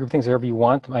could try to group things however you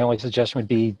want. My only suggestion would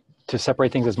be to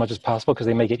separate things as much as possible, because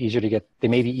they may be easier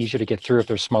to get through if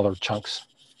they're smaller chunks.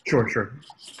 Sure.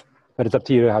 But it's up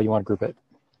to you how you want to group it.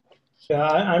 Yeah,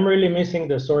 I'm really missing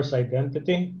the source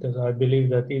identity, because I believe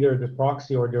that either the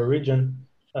proxy or the origin,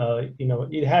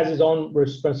 it has its own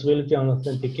responsibility on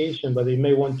authentication, but it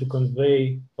may want to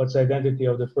convey what's the identity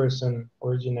of the person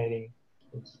originating.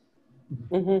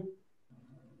 Mm-hmm.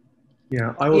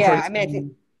 Yeah, I will. Yeah,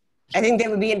 I think that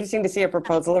would be interesting to see a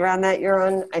proposal around that,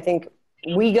 Yaron. I think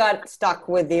we got stuck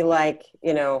with the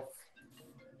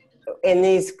in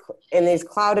these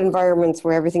cloud environments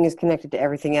where everything is connected to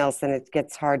everything else, then it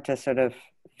gets hard to sort of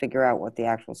figure out what the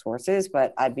actual source is.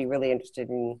 But I'd be really interested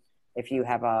in if you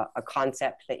have a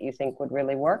concept that you think would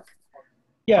really work.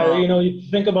 Yeah, you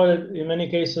think about it in many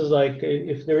cases, like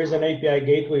if there is an API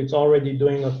gateway, it's already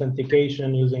doing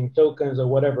authentication using tokens or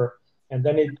whatever. And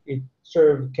then it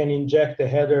sort of can inject a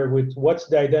header with what's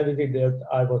the identity that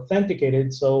I've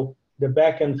authenticated. So the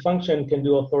backend function can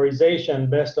do authorization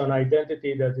based on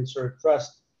identity that it sort of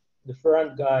trusts the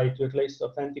front guy to at least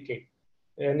authenticate.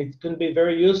 And it can be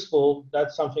very useful.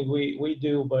 That's something we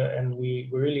do, and we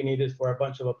really need it for a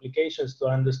bunch of applications to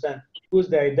understand who's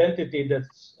the identity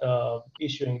that's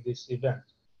issuing this event.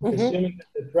 Mm-hmm. Assuming that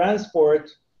the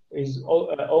transport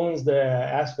owns the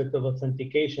aspect of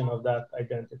authentication of that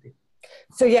identity.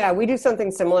 So yeah, we do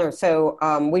something similar. So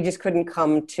we just couldn't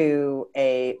come to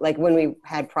when we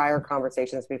had prior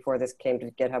conversations before this came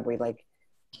to GitHub, we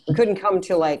we couldn't come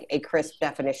to like a crisp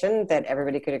definition that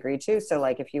everybody could agree to. So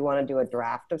like if you want to do a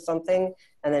draft of something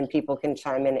and then people can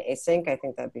chime in async, I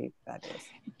think that'd be fabulous.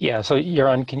 Yeah, so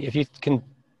Yaron, if you can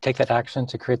take that action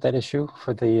to create that issue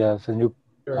for the new.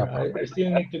 Sure. I still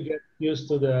need to get used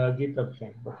to the GitHub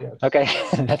thing, but yeah. Okay,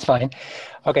 that's fine.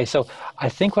 Okay, so I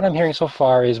think what I'm hearing so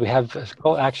far is we have a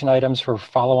couple action items for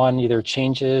follow-on either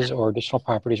changes or additional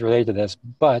properties related to this,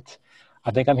 but I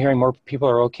think I'm hearing more people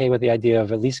are okay with the idea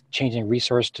of at least changing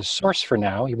resource to source for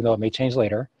now, even though it may change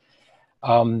later.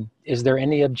 Is there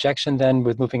any objection then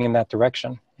with moving in that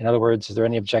direction? In other words, is there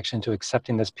any objection to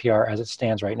accepting this PR as it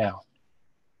stands right now?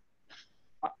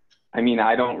 I mean,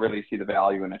 I don't really see the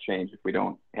value in a change if we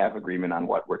don't have agreement on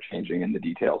what we're changing and the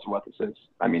details of what this is.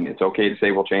 I mean, it's okay to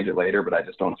say we'll change it later, but I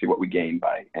just don't see what we gain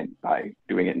by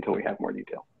doing it until we have more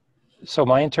detail. So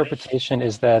my interpretation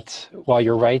is that while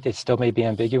you're right, it still may be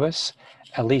ambiguous.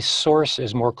 At least source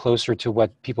is more closer to what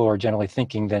people are generally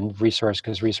thinking than resource,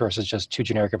 because resource is just too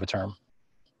generic of a term.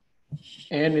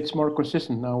 And it's more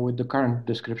consistent now with the current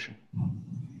description.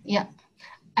 Yeah,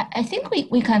 I think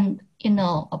we can,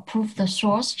 approve the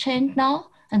source change now,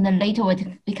 and then later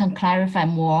we can clarify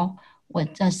more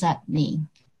what does that mean.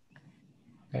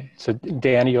 Okay, so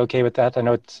Dan, are you okay with that? I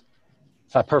know it's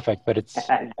not perfect, but it's.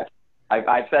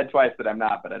 I've said twice that I'm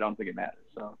not, but I don't think it matters.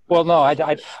 So. Well, no,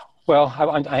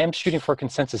 I am shooting for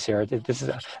consensus here. This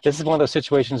is one of those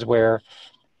situations where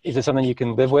is it something you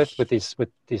can live with the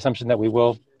assumption that we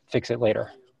will fix it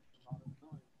later?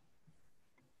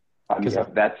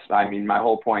 My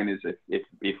whole point is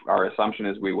if our assumption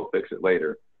is we will fix it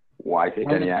later, why take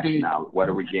any action now? What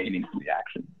are we gaining from the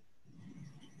action?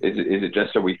 Is it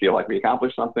just so we feel like we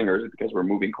accomplished something, or is it because we're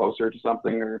moving closer to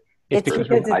something, or it's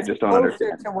because I just don't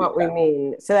understand to what we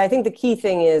mean. So I think the key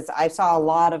thing is I saw a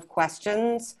lot of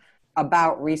questions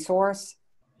about resource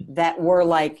that were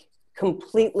like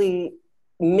completely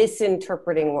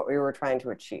misinterpreting what we were trying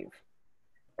to achieve.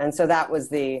 And so that was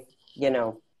the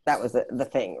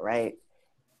thing, right?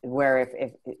 Where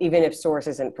if even if source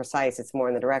isn't precise, it's more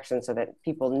in the direction so that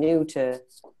people new to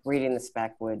reading the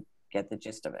spec would get the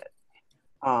gist of it.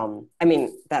 I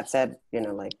mean, that said,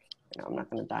 I'm not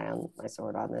going to die on my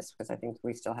sword on this because I think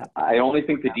we still have. I only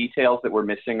think the details that we're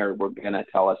missing were going to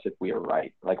tell us if we are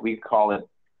right. Like we could call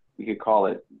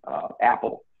it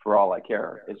Apple for all I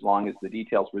care. As long as the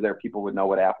details were there, people would know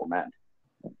what Apple meant.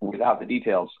 Without the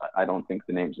details, I don't think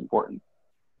the name's important.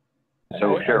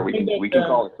 So sure, we can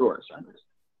call it source.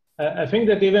 I think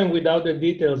that even without the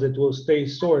details, it will stay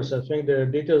source. I think the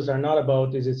details are not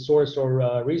about is it source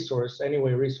or resource.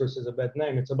 Anyway, resource is a bad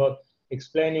name. It's about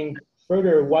explaining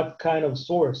further what kind of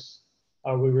source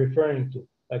are we referring to,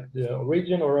 like the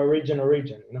origin or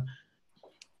origin.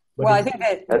 But well, I think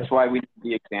that's why we need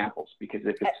the examples, because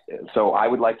if it's so, I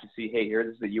would like to see, hey,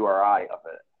 here's the URI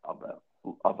of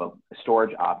a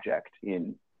storage object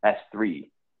in S3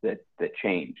 that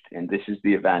changed, and this is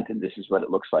the event, and this is what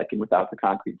it looks like. And without the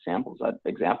concrete examples, I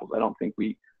don't think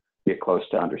we get close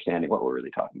to understanding what we're really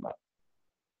talking about.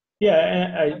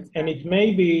 Yeah, and it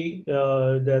may be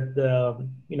that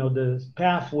the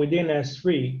path within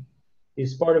S3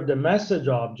 is part of the message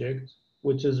object,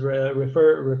 which is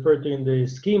referred to in the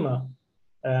schema,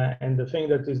 and the thing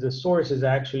that is the source is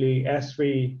actually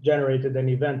S3 generated an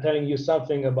event telling you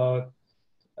something about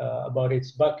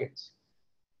its buckets.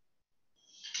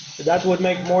 That would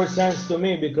make more sense to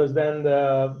me, because then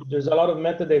there's a lot of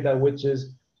metadata which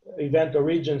is event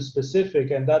origin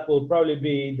specific, and that will probably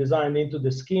be designed into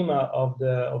the schema of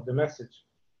the message.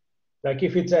 Like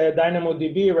if it's a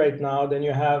DynamoDB right now, then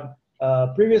you have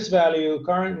previous value,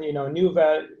 current, new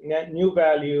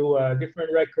value,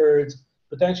 different records,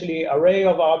 potentially array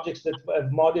of objects that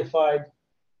have modified,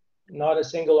 not a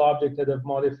single object that have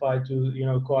modified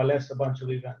to coalesce a bunch of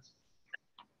events.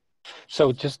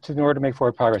 So just in order to make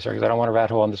forward progress here, because I don't want to rat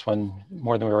hole on this one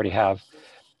more than we already have,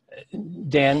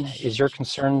 Dan, is your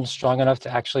concern strong enough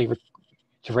to actually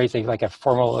to raise a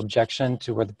formal objection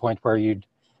to the point where you'd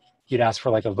ask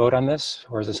for a vote on this,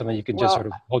 or is it something you can just sort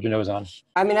of hold your nose on?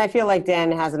 I mean, I feel like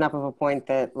Dan has enough of a point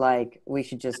that we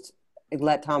should just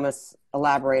let Thomas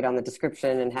elaborate on the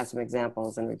description and have some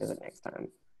examples and revisit next time.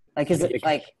 If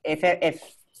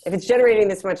it's generating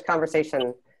this much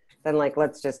conversation, then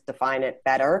let's just define it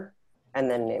better and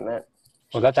then name it.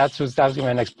 Well, that was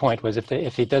my next point, was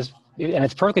if he does, and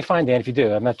it's perfectly fine, Dan, if you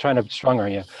do. I'm not trying to strong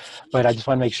arm you, but I just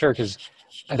want to make sure, because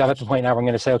I'm at the point now where I'm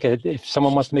going to say, okay, if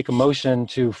someone wants to make a motion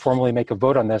to formally make a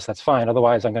vote on this, that's fine.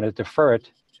 Otherwise, I'm going to defer it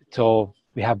till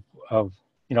we have,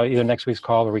 either next week's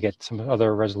call or we get some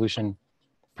other resolution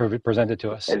presented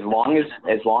to us. As long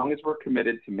as we're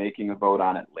committed to making a vote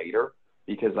on it later,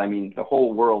 because I mean, the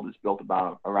whole world is built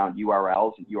around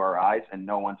URLs and URIs, and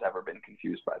no one's ever been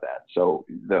confused by that. So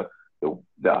the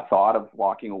thought of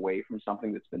walking away from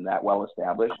something that's been that well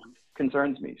established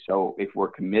concerns me. So if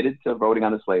we're committed to voting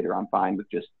on this later, I'm fine with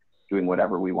just doing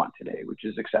whatever we want today, which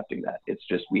is accepting that. It's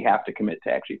just we have to commit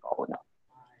to actually following up.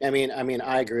 I mean,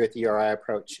 I agree with the URI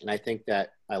approach, and I think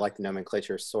that I like the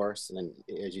nomenclature source. And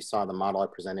as you saw, the model I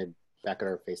presented back at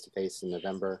our face-to-face in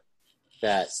November,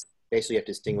 that basically you have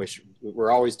to distinguish.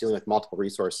 We're always dealing with multiple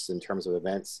resources in terms of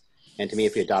events, and to me,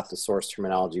 if you adopt the source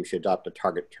terminology, you should adopt a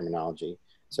target terminology.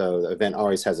 So the event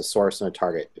always has a source and a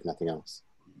target, if nothing else.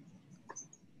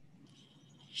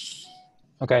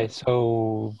 Okay,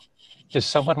 so does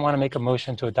someone want to make a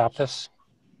motion to adopt this,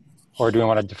 or do we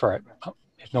want to defer it?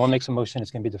 If no one makes a motion, it's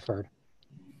going to be deferred.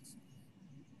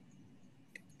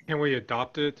 Can we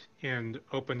adopt it and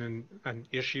open an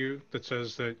issue that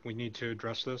says that we need to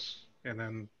address this, and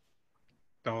then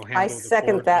they'll handle I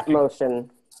second that motion.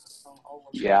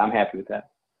 Yeah, I'm happy with that.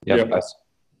 Yep.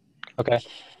 Okay.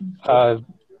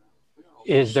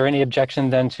 Is there any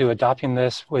objection then to adopting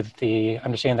this with the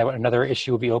understanding that another issue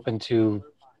will be open to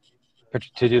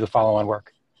do the follow-on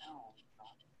work?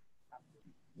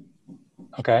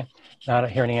 Okay. Not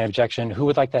hearing any objection. Who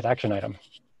would like that action item?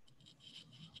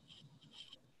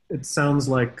 It sounds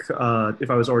like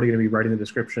if I was already going to be writing the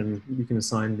description, you can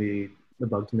assign the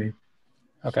bug to me.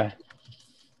 Okay.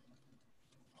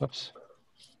 Whoops.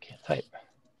 Can't type.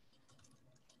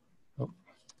 Oh.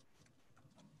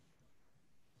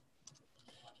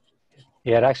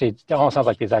 Yeah, it almost sounds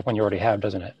like the exact one you already have,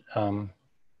 doesn't it?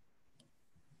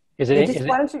 Is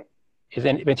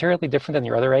it materially different than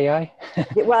your other AI?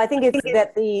 Yeah, well, I think it's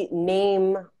that the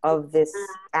name of this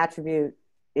attribute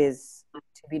is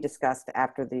to be discussed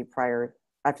after the other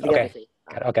thing.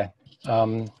 Got it. Okay.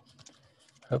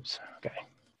 Oops. Okay.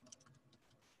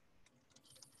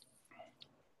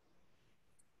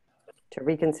 To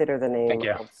reconsider the name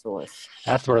of source.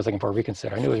 That's the word I was looking for.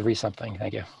 Reconsider. I knew it was something.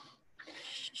 Thank you.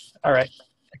 All right.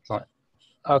 Excellent.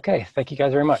 Okay. Thank you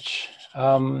guys very much.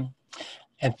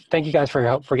 And thank you guys for your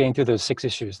help for getting through those 6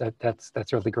 issues.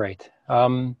 That's really great.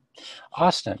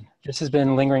 Austin, this has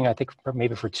been lingering, I think,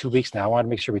 maybe for 2 weeks now. I wanted to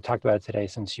make sure we talked about it today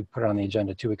since you put it on the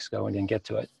agenda 2 weeks ago and didn't get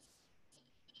to it.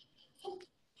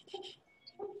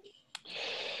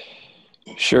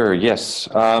 Sure. Yes.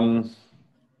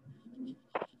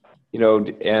 You know,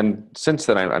 and since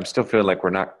then, I'm still feeling like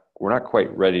we're not quite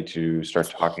ready to start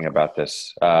talking about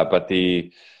this. But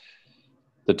the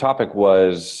topic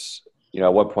was, you know,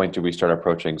 at what point do we start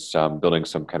approaching building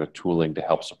some kind of tooling to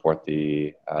help support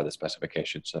the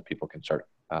specification so that people can start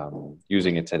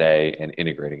using it today and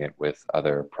integrating it with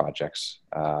other projects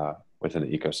within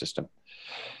the ecosystem.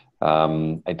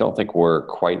 I don't think we're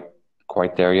quite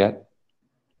there yet.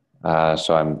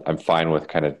 So I'm fine with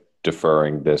kind of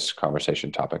deferring this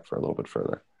conversation topic for a little bit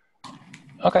further.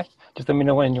 Okay, just let me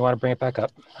know when you want to bring it back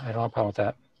up. I don't have a problem with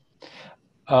that.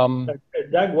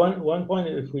 Doug, one point,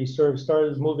 if we sort of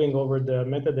started moving over the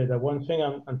metadata, one thing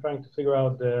I'm trying to figure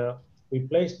out, we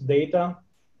placed data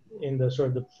in the sort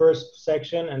of the first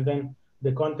section, and then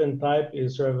the content type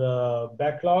is sort of a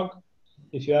backlog.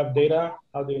 If you have data,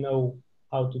 how do you know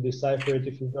how to decipher it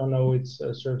if you don't know its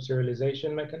sort of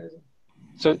serialization mechanism?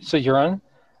 So Yaron,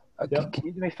 can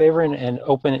you do me a favor and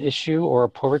open an issue or a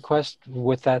pull request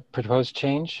with that proposed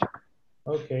change?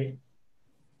 Okay.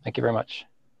 Thank you very much.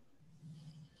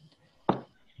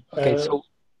 Okay, so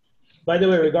by the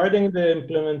way, regarding the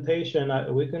implementation,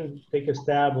 we can take a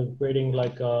stab of creating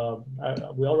like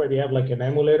we already have like an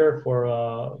emulator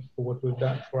for what we've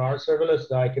done for our serverless.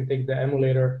 So I can take the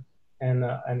emulator and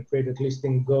create at least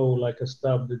in Go like a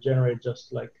stub to generate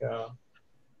just like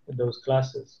those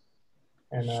classes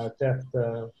and test.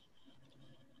 So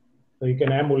you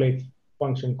can emulate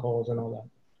function calls and all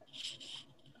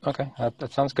that. Okay,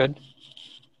 that sounds good.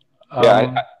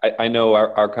 Yeah, I know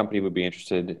our company would be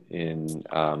interested in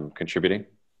contributing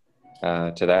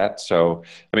to that. So,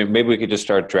 I mean, maybe we could just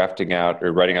start drafting out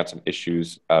or writing out some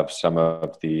issues of some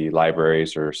of the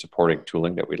libraries or supporting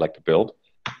tooling that we'd like to build,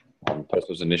 post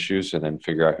those in issues, and then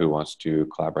figure out who wants to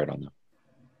collaborate on them.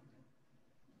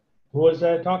 Who was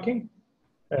talking?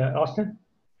 Austin?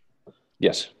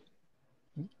 Yes.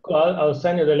 Well, I'll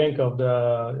send you the link of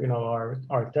the,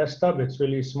 our test stub. It's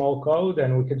really small code,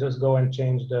 and we could just go and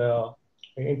change the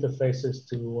interfaces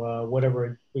to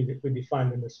whatever we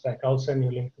defined in the spec. I'll send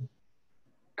you a link.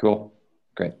 Cool.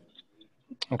 Great.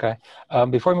 Okay.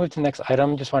 Before we move to the next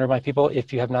item, just want to remind people,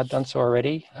 if you have not done so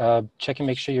already, check and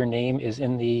make sure your name is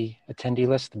in the attendee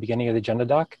list at the beginning of the agenda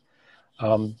doc,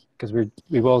 because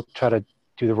we will try to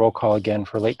do the roll call again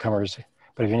for latecomers.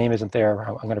 But if your name isn't there,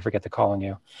 I'm going to forget to call on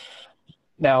you.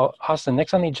 Now, Austin,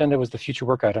 next on the agenda was the future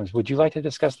work items. Would you like to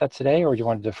discuss that today, or do you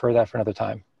want to defer that for another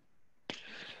time?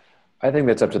 I think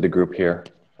that's up to the group here.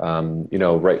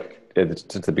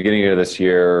 Since the beginning of this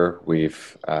year,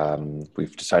 we've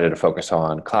decided to focus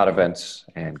on cloud events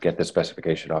and get the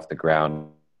specification off the ground.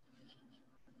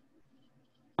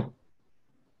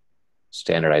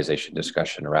 Standardization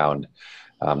discussion around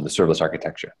the serverless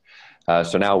architecture.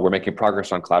 So now we're making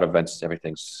progress on cloud events.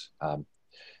 Everything's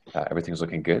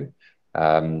looking good.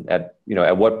 At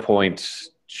what point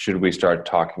should we start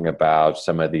talking about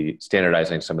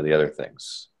standardizing some of the other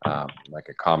things, like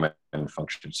a common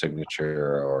function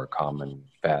signature or common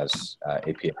FAS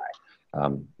API?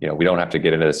 We don't have to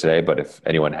get into this today, but if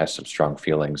anyone has some strong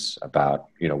feelings about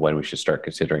when we should start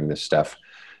considering this stuff,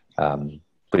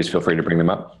 please feel free to bring them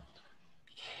up.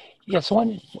 Yeah,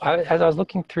 so as I was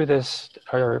looking through this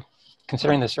or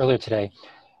considering this earlier today,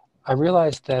 I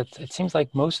realized that it seems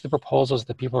like most of the proposals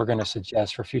that people are going to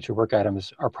suggest for future work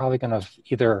items are probably going to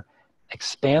either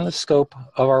expand the scope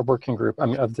of our working group,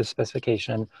 of the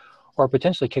specification, or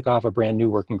potentially kick off a brand new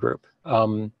working group.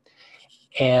 And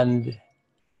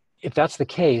if that's the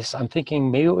case, I'm thinking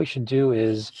maybe what we should do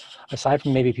is, aside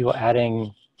from maybe people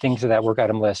adding things to that work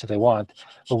item list if they want,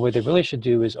 but what they really should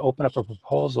do is open up a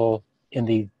proposal in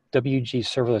the WG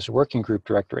Serverless Working Group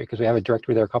directory, because we have a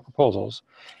directory there, a couple proposals,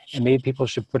 and maybe people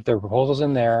should put their proposals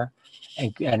in there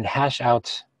and hash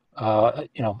out, or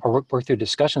work through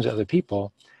discussions with other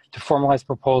people to formalize the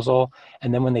proposal.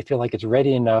 And then when they feel like it's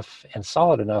ready enough and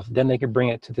solid enough, then they can bring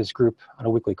it to this group on a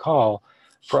weekly call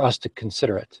for us to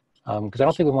consider it. Because I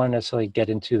don't think we want to necessarily get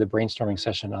into the brainstorming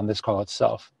session on this call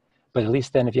itself, but at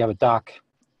least then if you have a doc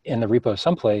in the repo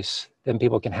someplace, then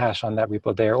people can hash on that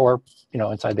repo there, or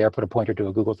inside there put a pointer to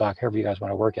a Google Doc, however you guys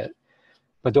want to work it.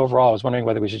 But overall, I was wondering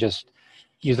whether we should just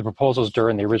use the proposals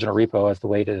during the original repo as the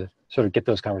way to sort of get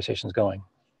those conversations going.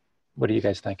 What do you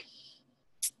guys think?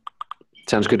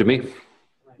 Sounds good to me.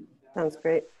 Sounds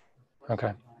great.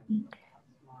 Okay.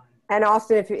 And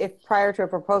Austin, if prior to a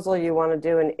proposal you want to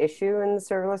do an issue in the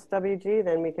serverless WG,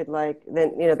 then we could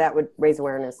that would raise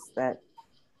awareness that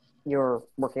you're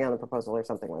working on a proposal or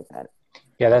something like that.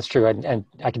 Yeah, that's true. And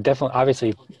I could definitely,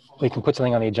 obviously, we can put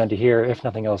something on the agenda here, if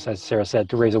nothing else, as Sarah said,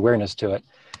 to raise awareness to it,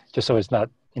 just so it's not,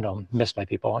 missed by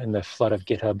people in the flood of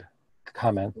GitHub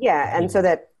comments. Yeah, and so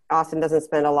that Austin doesn't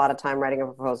spend a lot of time writing a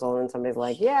proposal and somebody's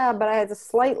like, yeah, but I had a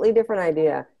slightly different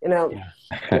idea, Yeah.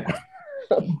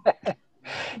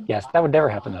 Yes, that would never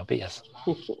happen though, but yes.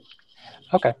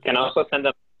 Okay. Can also send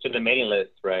them to the mailing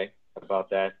list, right, about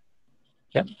that.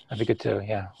 Yep, that'd be good too,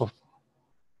 yeah. Well,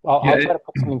 I'll try to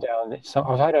put something down.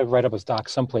 I'll try to write up a doc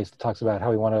someplace that talks about how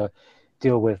we want to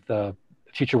deal with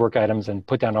future work items and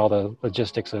put down all the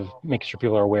logistics of making sure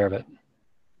people are aware of it.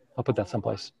 I'll put that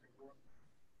someplace.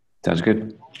 Sounds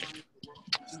good.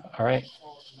 All right.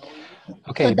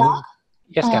 Okay. So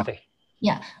yes, Kathy.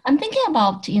 Yeah, I'm thinking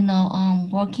about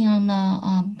working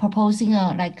on proposing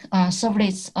a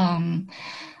serverless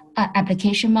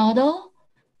application model.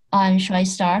 Should I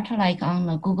start on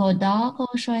the Google Doc, or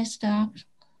should I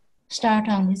start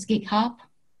on this GitHub?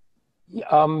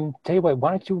 Tell you what, why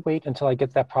don't you wait until I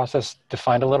get that process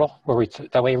defined a little,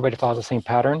 that way everybody follows the same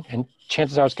pattern, and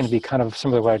chances are it's going to be kind of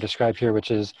similar to what I described here, which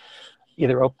is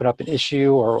either open up an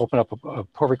issue or open up a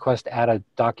pull request, add a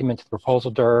document to the proposal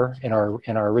dir in our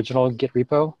original Git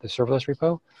repo, the serverless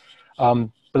repo.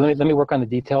 But let me work on the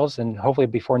details, and hopefully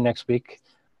before next week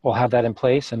we'll have that in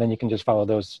place, and then you can just follow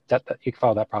you can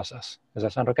follow that process. Does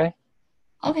that sound okay?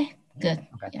 Okay, good.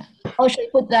 Okay. Yeah. Or should I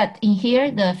put that in here,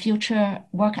 the future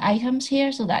work items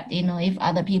here, so that if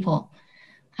other people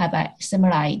have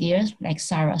similar ideas, like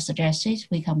Sarah suggested,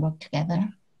 we can work together.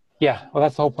 Yeah, well,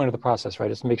 that's the whole point of the process,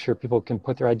 right? Is to make sure people can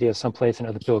put their ideas someplace and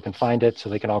other people can find it so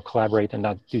they can all collaborate and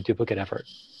not do duplicate effort.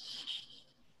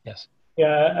 Yes.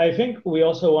 Yeah, I think we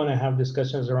also want to have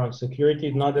discussions around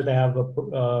security. Not that I have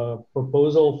a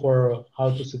proposal for how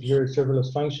to secure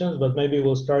serverless functions, but maybe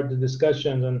we'll start the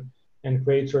discussions and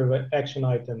create sort of action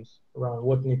items around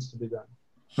what needs to be done.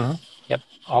 Mm-hmm. Yep,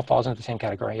 all falls into the same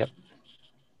category, yep.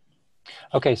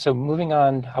 Okay, so moving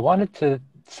on,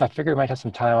 so I figured we might have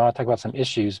some time. I want to talk about some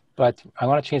issues, but I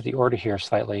want to change the order here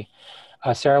slightly.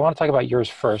 Sarah, I want to talk about yours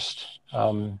first.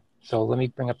 So let me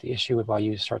bring up the issue while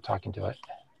you start talking to it.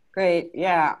 Great,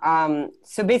 yeah.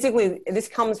 So basically, this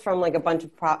comes from a bunch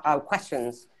of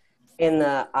questions in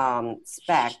the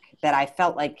spec that I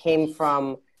felt like came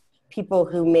from people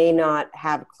who may not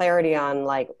have clarity on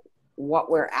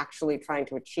what we're actually trying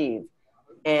to achieve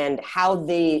and how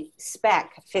the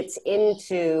spec fits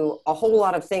into a whole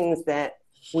lot of things that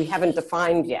we haven't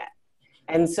defined yet.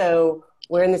 And so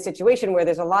we're in the situation where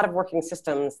there's a lot of working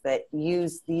systems that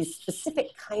use these specific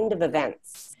kind of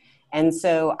events. And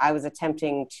so I was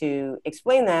attempting to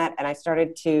explain that, and I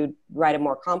started to write a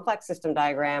more complex system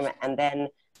diagram, and then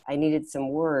I needed some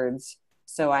words.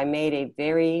 So I made a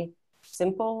very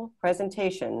simple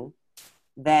presentation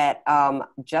that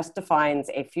just defines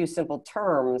a few simple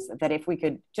terms that if we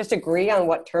could just agree on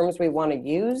what terms we want to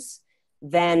use,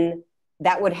 then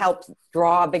that would help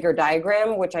draw a bigger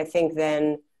diagram, which I think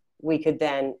then we could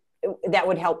then, that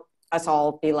would help us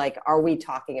all be like, are we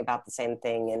talking about the same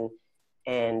thing,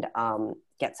 and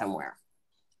get somewhere.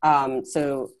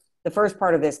 So the first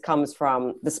part of this comes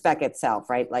from the spec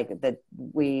itself, right? Like that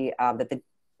the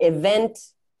event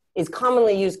is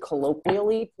commonly used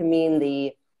colloquially to mean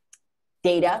the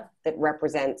data that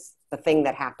represents the thing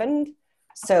that happened.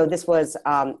 So this was,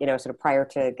 sort of prior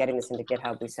to getting this into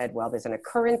GitHub, we said, well, there's an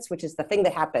occurrence, which is the thing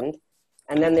that happened.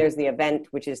 And then there's the event,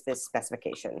 which is this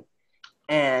specification.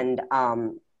 And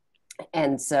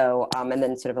then sort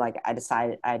of like, I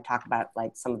decided I'd talk about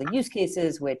like some of the use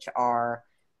cases, which are,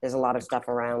 there's a lot of stuff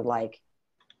around like,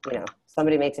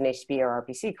 somebody makes an HTTP or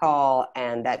RPC call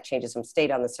and that changes some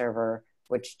state on the server,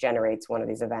 which generates one of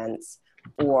these events.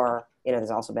 Or,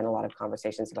 there's also been a lot of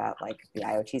conversations about like the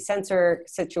IoT sensor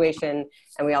situation.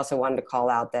 And we also wanted to call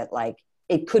out that like,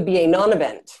 it could be a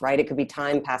non-event, right? It could be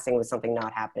time passing with something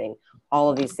not happening. All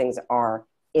of these things are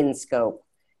in scope,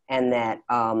 and that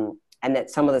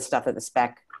some of the stuff that the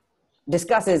spec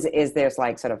discusses is there's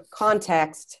like sort of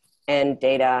context and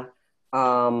data,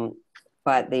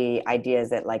 but the idea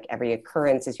is that like every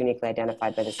occurrence is uniquely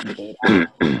identified by this data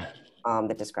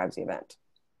that describes the event.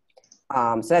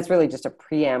 So that's really just a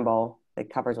preamble that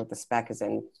covers what the spec is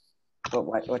in,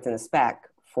 what's in the spec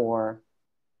for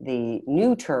the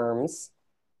new terms,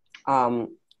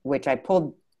 which I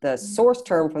pulled the source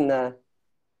term from the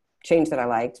change that I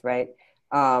liked, right?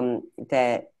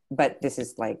 But this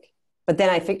is like, but then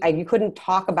I think you couldn't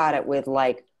talk about it with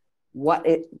like what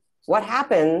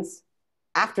happens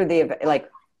after the event. Like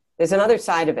there's another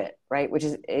side of it, right? Which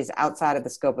is outside of the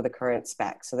scope of the current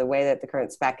spec. So the way that the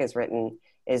current spec is written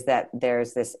is that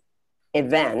there's this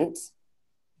event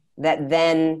that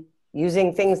then,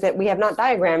 using things that we have not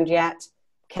diagrammed yet,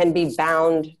 can be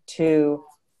bound to,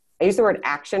 I use the word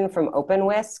action from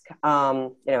OpenWhisk.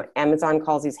 Amazon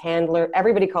calls these handler,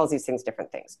 everybody calls these things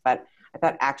different things, but I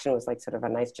thought action was like sort of a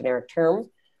nice generic term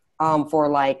for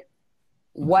like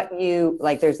what you,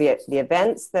 like there's the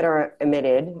events that are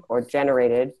emitted or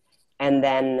generated, and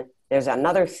then there's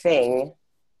another thing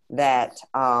that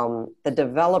the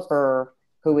developer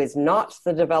who is not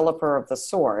the developer of the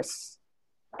source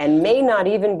and may not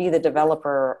even be the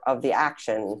developer of the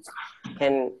action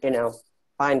can,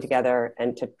 bind together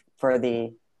and for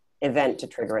the event to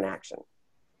trigger an action.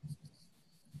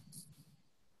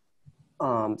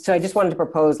 So I just wanted to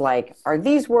propose like, are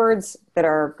these words that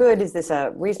are good? Is this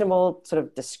a reasonable sort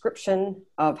of description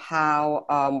of how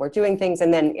we're doing things?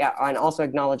 And then, and also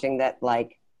acknowledging that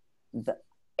like,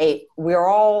 we're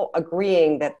all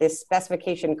agreeing that this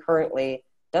specification currently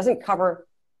doesn't cover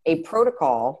a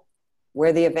protocol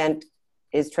where the event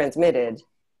is transmitted.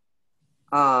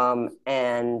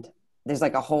 And there's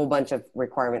like a whole bunch of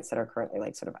requirements that are currently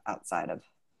like sort of outside of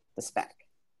the spec.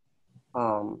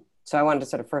 So I wanted to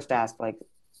sort of first ask, like,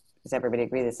 does everybody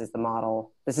agree this is the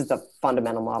model? This is the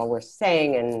fundamental model we're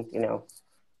saying, and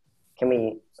can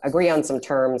we agree on some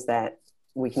terms that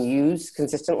we can use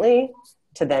consistently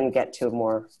to then get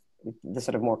to the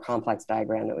sort of more complex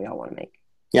diagram that we all want to make?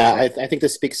 Yeah, I think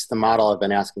this speaks to the model I've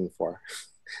been asking for.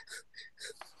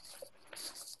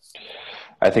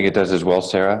 I think it does as well,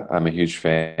 Sarah. I'm a huge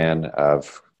fan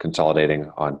of consolidating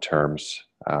on terms.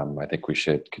 I think we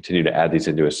should continue to add these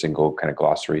into a single kind of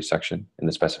glossary section in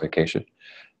the specification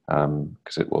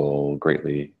because it will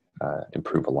greatly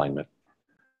improve alignment.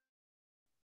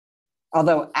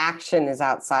 Although action is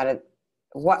outside of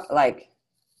what, like,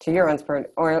 to Euron's point,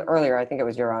 or earlier, I think it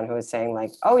was Euron who was saying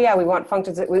like, oh yeah, we want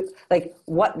functions that like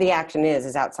what the action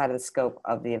is outside of the scope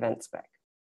of the event spec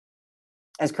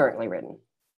as currently written.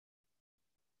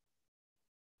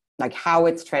 Like how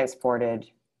it's transported.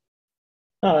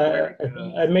 I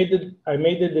made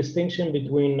the distinction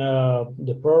between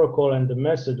the protocol and the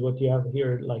message. What you have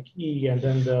here, like E, and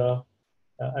then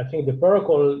I think the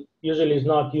protocol usually is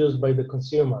not used by the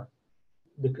consumer.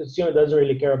 The consumer doesn't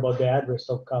really care about the address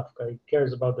of Kafka. It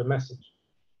cares about the message.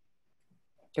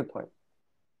 Good point.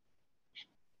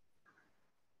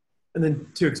 And then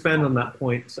to expand on that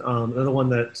point, another one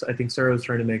that I think Sarah was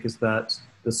trying to make is that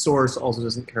the source also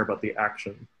doesn't care about the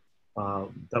action.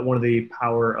 That one of the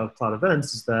power of cloud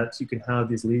events is that you can have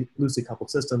these loosely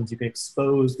coupled systems. You can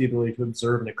expose the ability to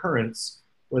observe an occurrence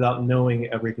without knowing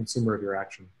every consumer of your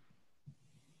action.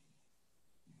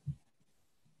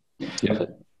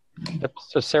 Yep.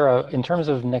 So Sarah, in terms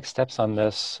of next steps on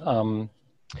this,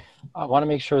 I want to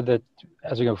make sure that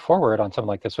as we go forward on something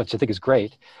like this, which I think is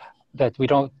great, that we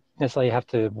don't necessarily have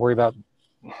to worry about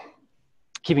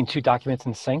keeping two documents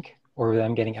in sync or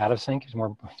them getting out of sync is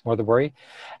more the worry.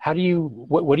 What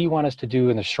do you want us to do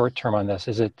in the short term on this?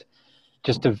 Is it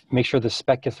just to make sure the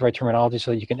spec gets the right terminology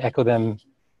so that you can echo them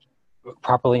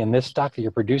properly in this doc that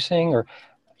you're producing, or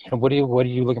what are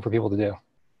you looking for people to do?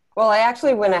 Well, I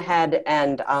actually went ahead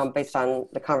and, based on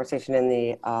the conversation in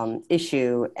the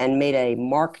issue, and made a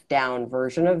markdown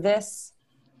version of this,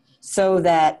 so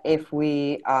that if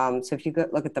we, so if you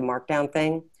look at the markdown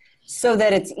thing, so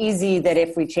that it's easy that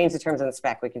if we change the terms in the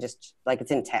spec, we can just, like,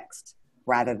 it's in text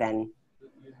rather than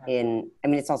in, I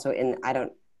mean, it's also in,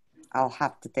 I'll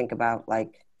have to think about,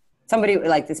 like, somebody,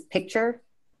 like this picture.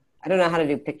 I don't know how to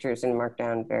do pictures in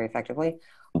markdown very effectively.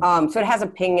 So it has a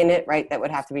ping in it, right, that would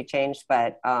have to be changed,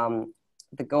 but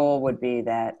the goal would be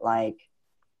that, like,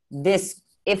 this,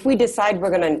 if we decide we're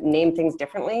going to name things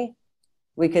differently,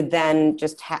 we could then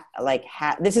just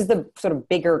this is the sort of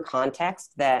bigger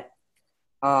context that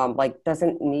like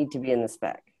doesn't need to be in the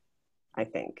spec, I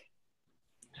think.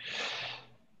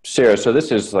 Sarah, so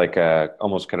this is like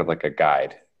almost kind of like a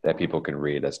guide that people can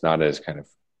read. That's not as kind of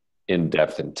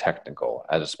in-depth and technical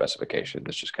as a specification.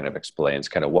 This just kind of explains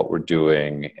kind of what we're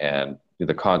doing and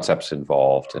the concepts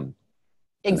involved. And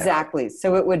exactly.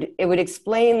 So it would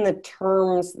explain the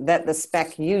terms that the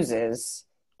spec uses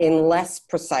in less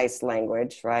precise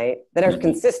language, right? That are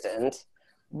consistent,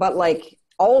 but like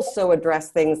also address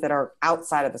things that are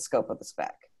outside of the scope of the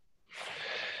spec.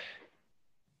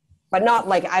 But not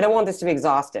like, I don't want this to be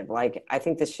exhaustive. Like, I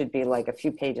think this should be like a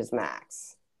few pages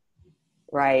max.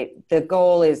 Right? The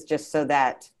goal is just so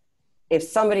that if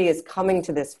somebody is coming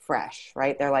to this fresh,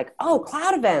 right, they're like, oh,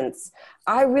 cloud events,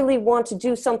 I really want to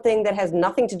do something that has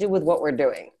nothing to do with what we're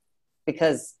doing,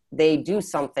 because they do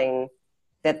something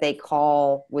that they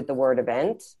call with the word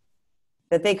event,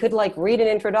 that they could like read an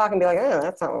intro doc and be like, oh,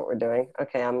 that's not what we're doing.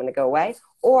 Okay, I'm going to go away.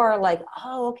 Or like,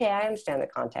 oh, okay, I understand the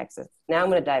context. Now I'm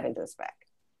going to dive into the spec.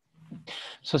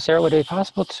 So Sarah, would it be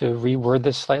possible to reword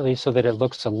this slightly so that it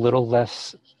looks a little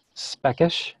less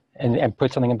spec-ish and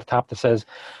put something at the top that says,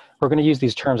 we're going to use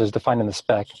these terms as defined in the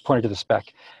spec, pointed to the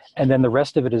spec. And then the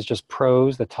rest of it is just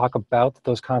prose that talk about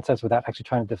those concepts without actually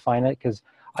trying to define it. Because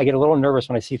I get a little nervous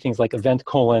when I see things like event :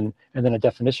 and then a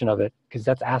definition of it, because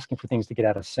that's asking for things to get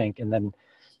out of sync and then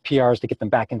PRs to get them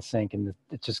back in sync. And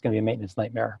it's just going to be a maintenance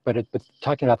nightmare. But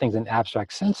talking about things in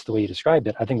abstract sense, the way you described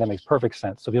it, I think that makes perfect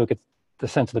sense. So people get the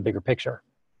sense of the bigger picture.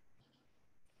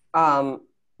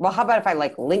 Well, how about if I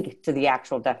like link to the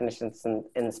actual definitions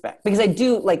in the spec? Because I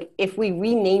do, like, if we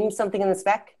rename something in the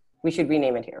spec, we should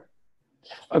rename it here.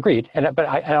 Agreed. But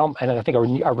I think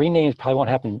our renames probably won't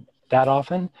happen that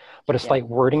often, but a slight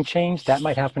wording change, that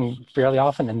might happen fairly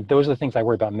often. And those are the things I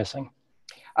worry about missing.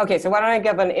 Okay, so why don't I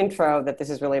give an intro that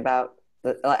this is really about,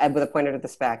 with a pointer to the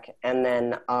spec, and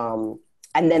then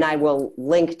I will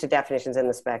link to definitions in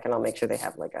the spec, and I'll make sure they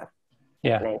have like an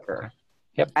anchor. Okay.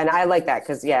 Yep. And I like that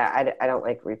because, I don't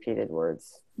like repeated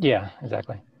words. Yeah,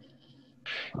 exactly.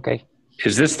 Okay.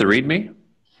 Is this the README?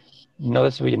 No,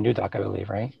 this would be a new doc, I believe,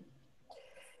 right?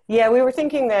 Yeah, we were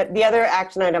thinking that the other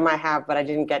action item I have, but I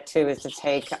didn't get to, is to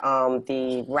take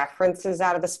the references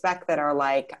out of the spec that are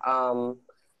like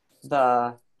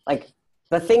the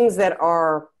things that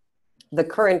are the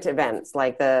current events,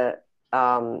 like the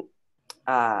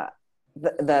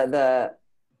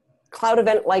cloud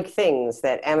event-like things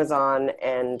that Amazon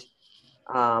and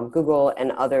Google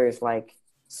and others like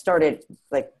started,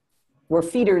 like, were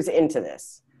feeders into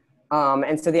this.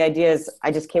 And so the idea is,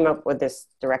 I just came up with this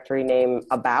directory name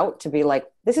about to be like,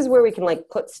 this is where we can like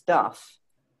put stuff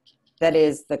that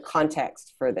is the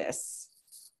context for this.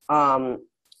 I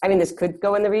mean, this could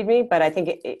go in the README, but I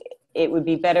think it would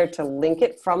be better to link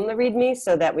it from the README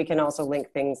so that we can also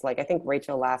link things like, I think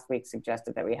Rachel last week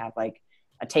suggested that we have like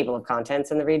a table of contents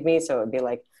in the README. So it would be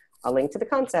like a link to the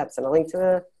concepts and a link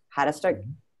to how to start,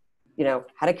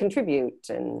 how to contribute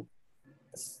and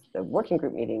the working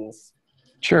group meetings.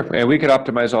 Sure, and we could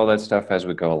optimize all that stuff as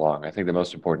we go along. I think the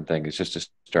most important thing is just to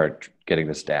start getting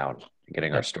this down and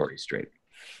getting our story straight.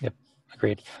 Yep,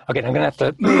 agreed. Okay, I'm going to have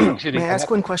to... May I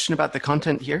ask one question about the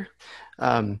content here?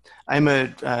 I'm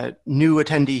a new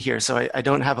attendee here, so I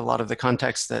don't have a lot of the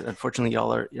context that unfortunately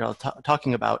y'all are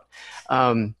talking about.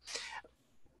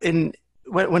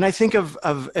 when I think of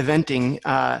eventing,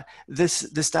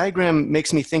 this diagram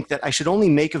makes me think that I should only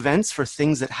make events for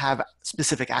things that have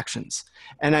specific actions.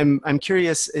 And I'm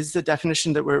curious, is the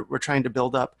definition that we're trying to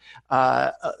build up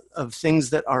of things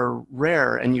that are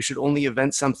rare, and you should only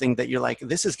event something that you're like,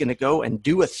 this is going to go and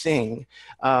do a thing,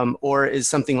 or is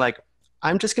something like,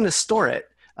 I'm just going to store it,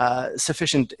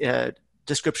 sufficient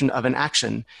description of an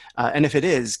action? And if it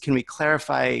is, can we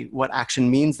clarify what action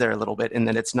means there a little bit, and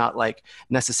that it's not like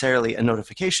necessarily a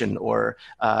notification or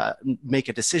make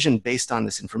a decision based on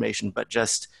this information, but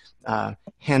just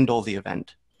handle the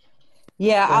event?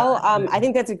 Yeah, I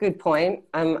think that's a good point.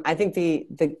 I think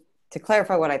to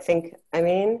clarify what I think I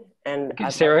mean, and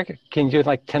Sarah, can you do it in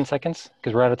like 10 seconds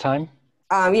because we're out of time?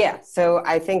 Yeah, so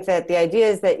I think that the idea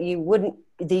is that you wouldn't,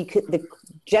 the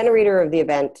generator of the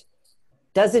event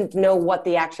doesn't know what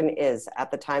the action is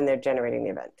at the time they're generating the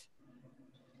event.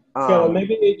 Yeah, well,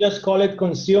 maybe they just call it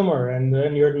consumer, and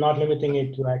then you're not limiting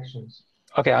it to actions.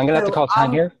 Okay, I'm going to have to call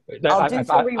time here. I'll do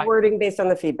some rewording based on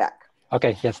the feedback.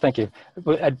 Okay, yes, thank you.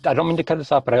 I don't mean to cut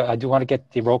this off, but I do want to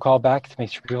get the roll call back to make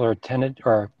sure people are attended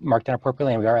or marked down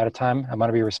appropriately, and we are out of time. I want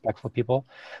to be respectful of people.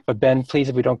 But Ben, please,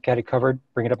 if we don't get it covered,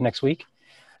 bring it up next week.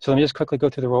 So let me just quickly go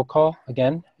through the roll call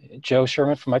again. Joe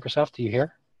Sherman from Microsoft, do you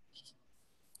hear?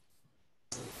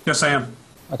 Yes, I am.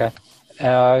 Okay.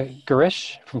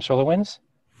 Garish from SolarWinds?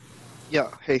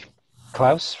 Yeah, hey.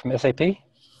 Klaus from SAP?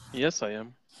 Yes, I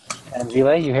am. And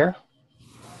Vile, you here?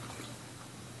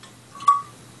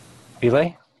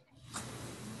 Vile?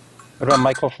 What about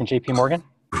Michael from JP Morgan?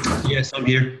 Yes, I'm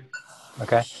here.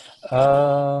 Okay.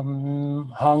 Hong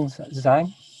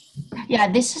Zhang?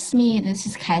 Yeah, this is me. This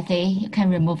is Kathy. You can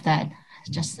remove that.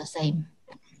 It's just the same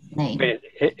name.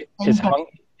 Wait,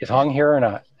 is Hong here or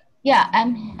not? Yeah,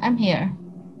 I'm here.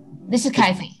 This is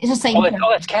Kathy. It's the same.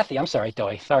 Oh, that's Kathy. I'm sorry,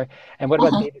 Doi. Sorry. And what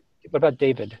about David? What about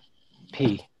David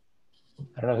P?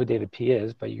 I don't know who David P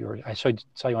is, but I saw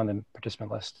you on the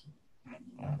participant list.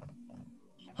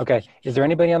 Okay. Is there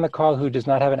anybody on the call who does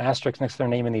not have an asterisk next to their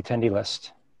name in the attendee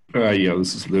list? Yeah,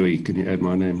 this is Louis. Can you add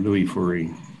my name? Louis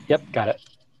Fourie. Yep, got it.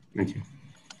 Thank you.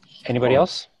 Anybody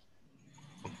else?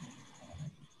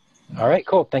 All right,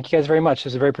 cool. Thank you guys very much. This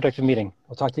was a very productive meeting.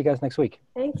 We'll talk to you guys next week.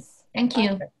 Thanks. Thank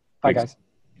you. Bye, guys.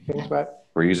 Thanks, bye.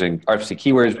 We're using RFC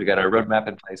keywords. We got our roadmap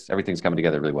in place. Everything's coming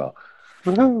together really well.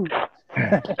 Woohoo!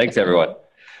 Thanks, everyone. All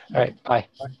right, bye.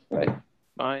 Bye.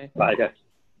 Bye. Bye, guys.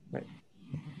 Right.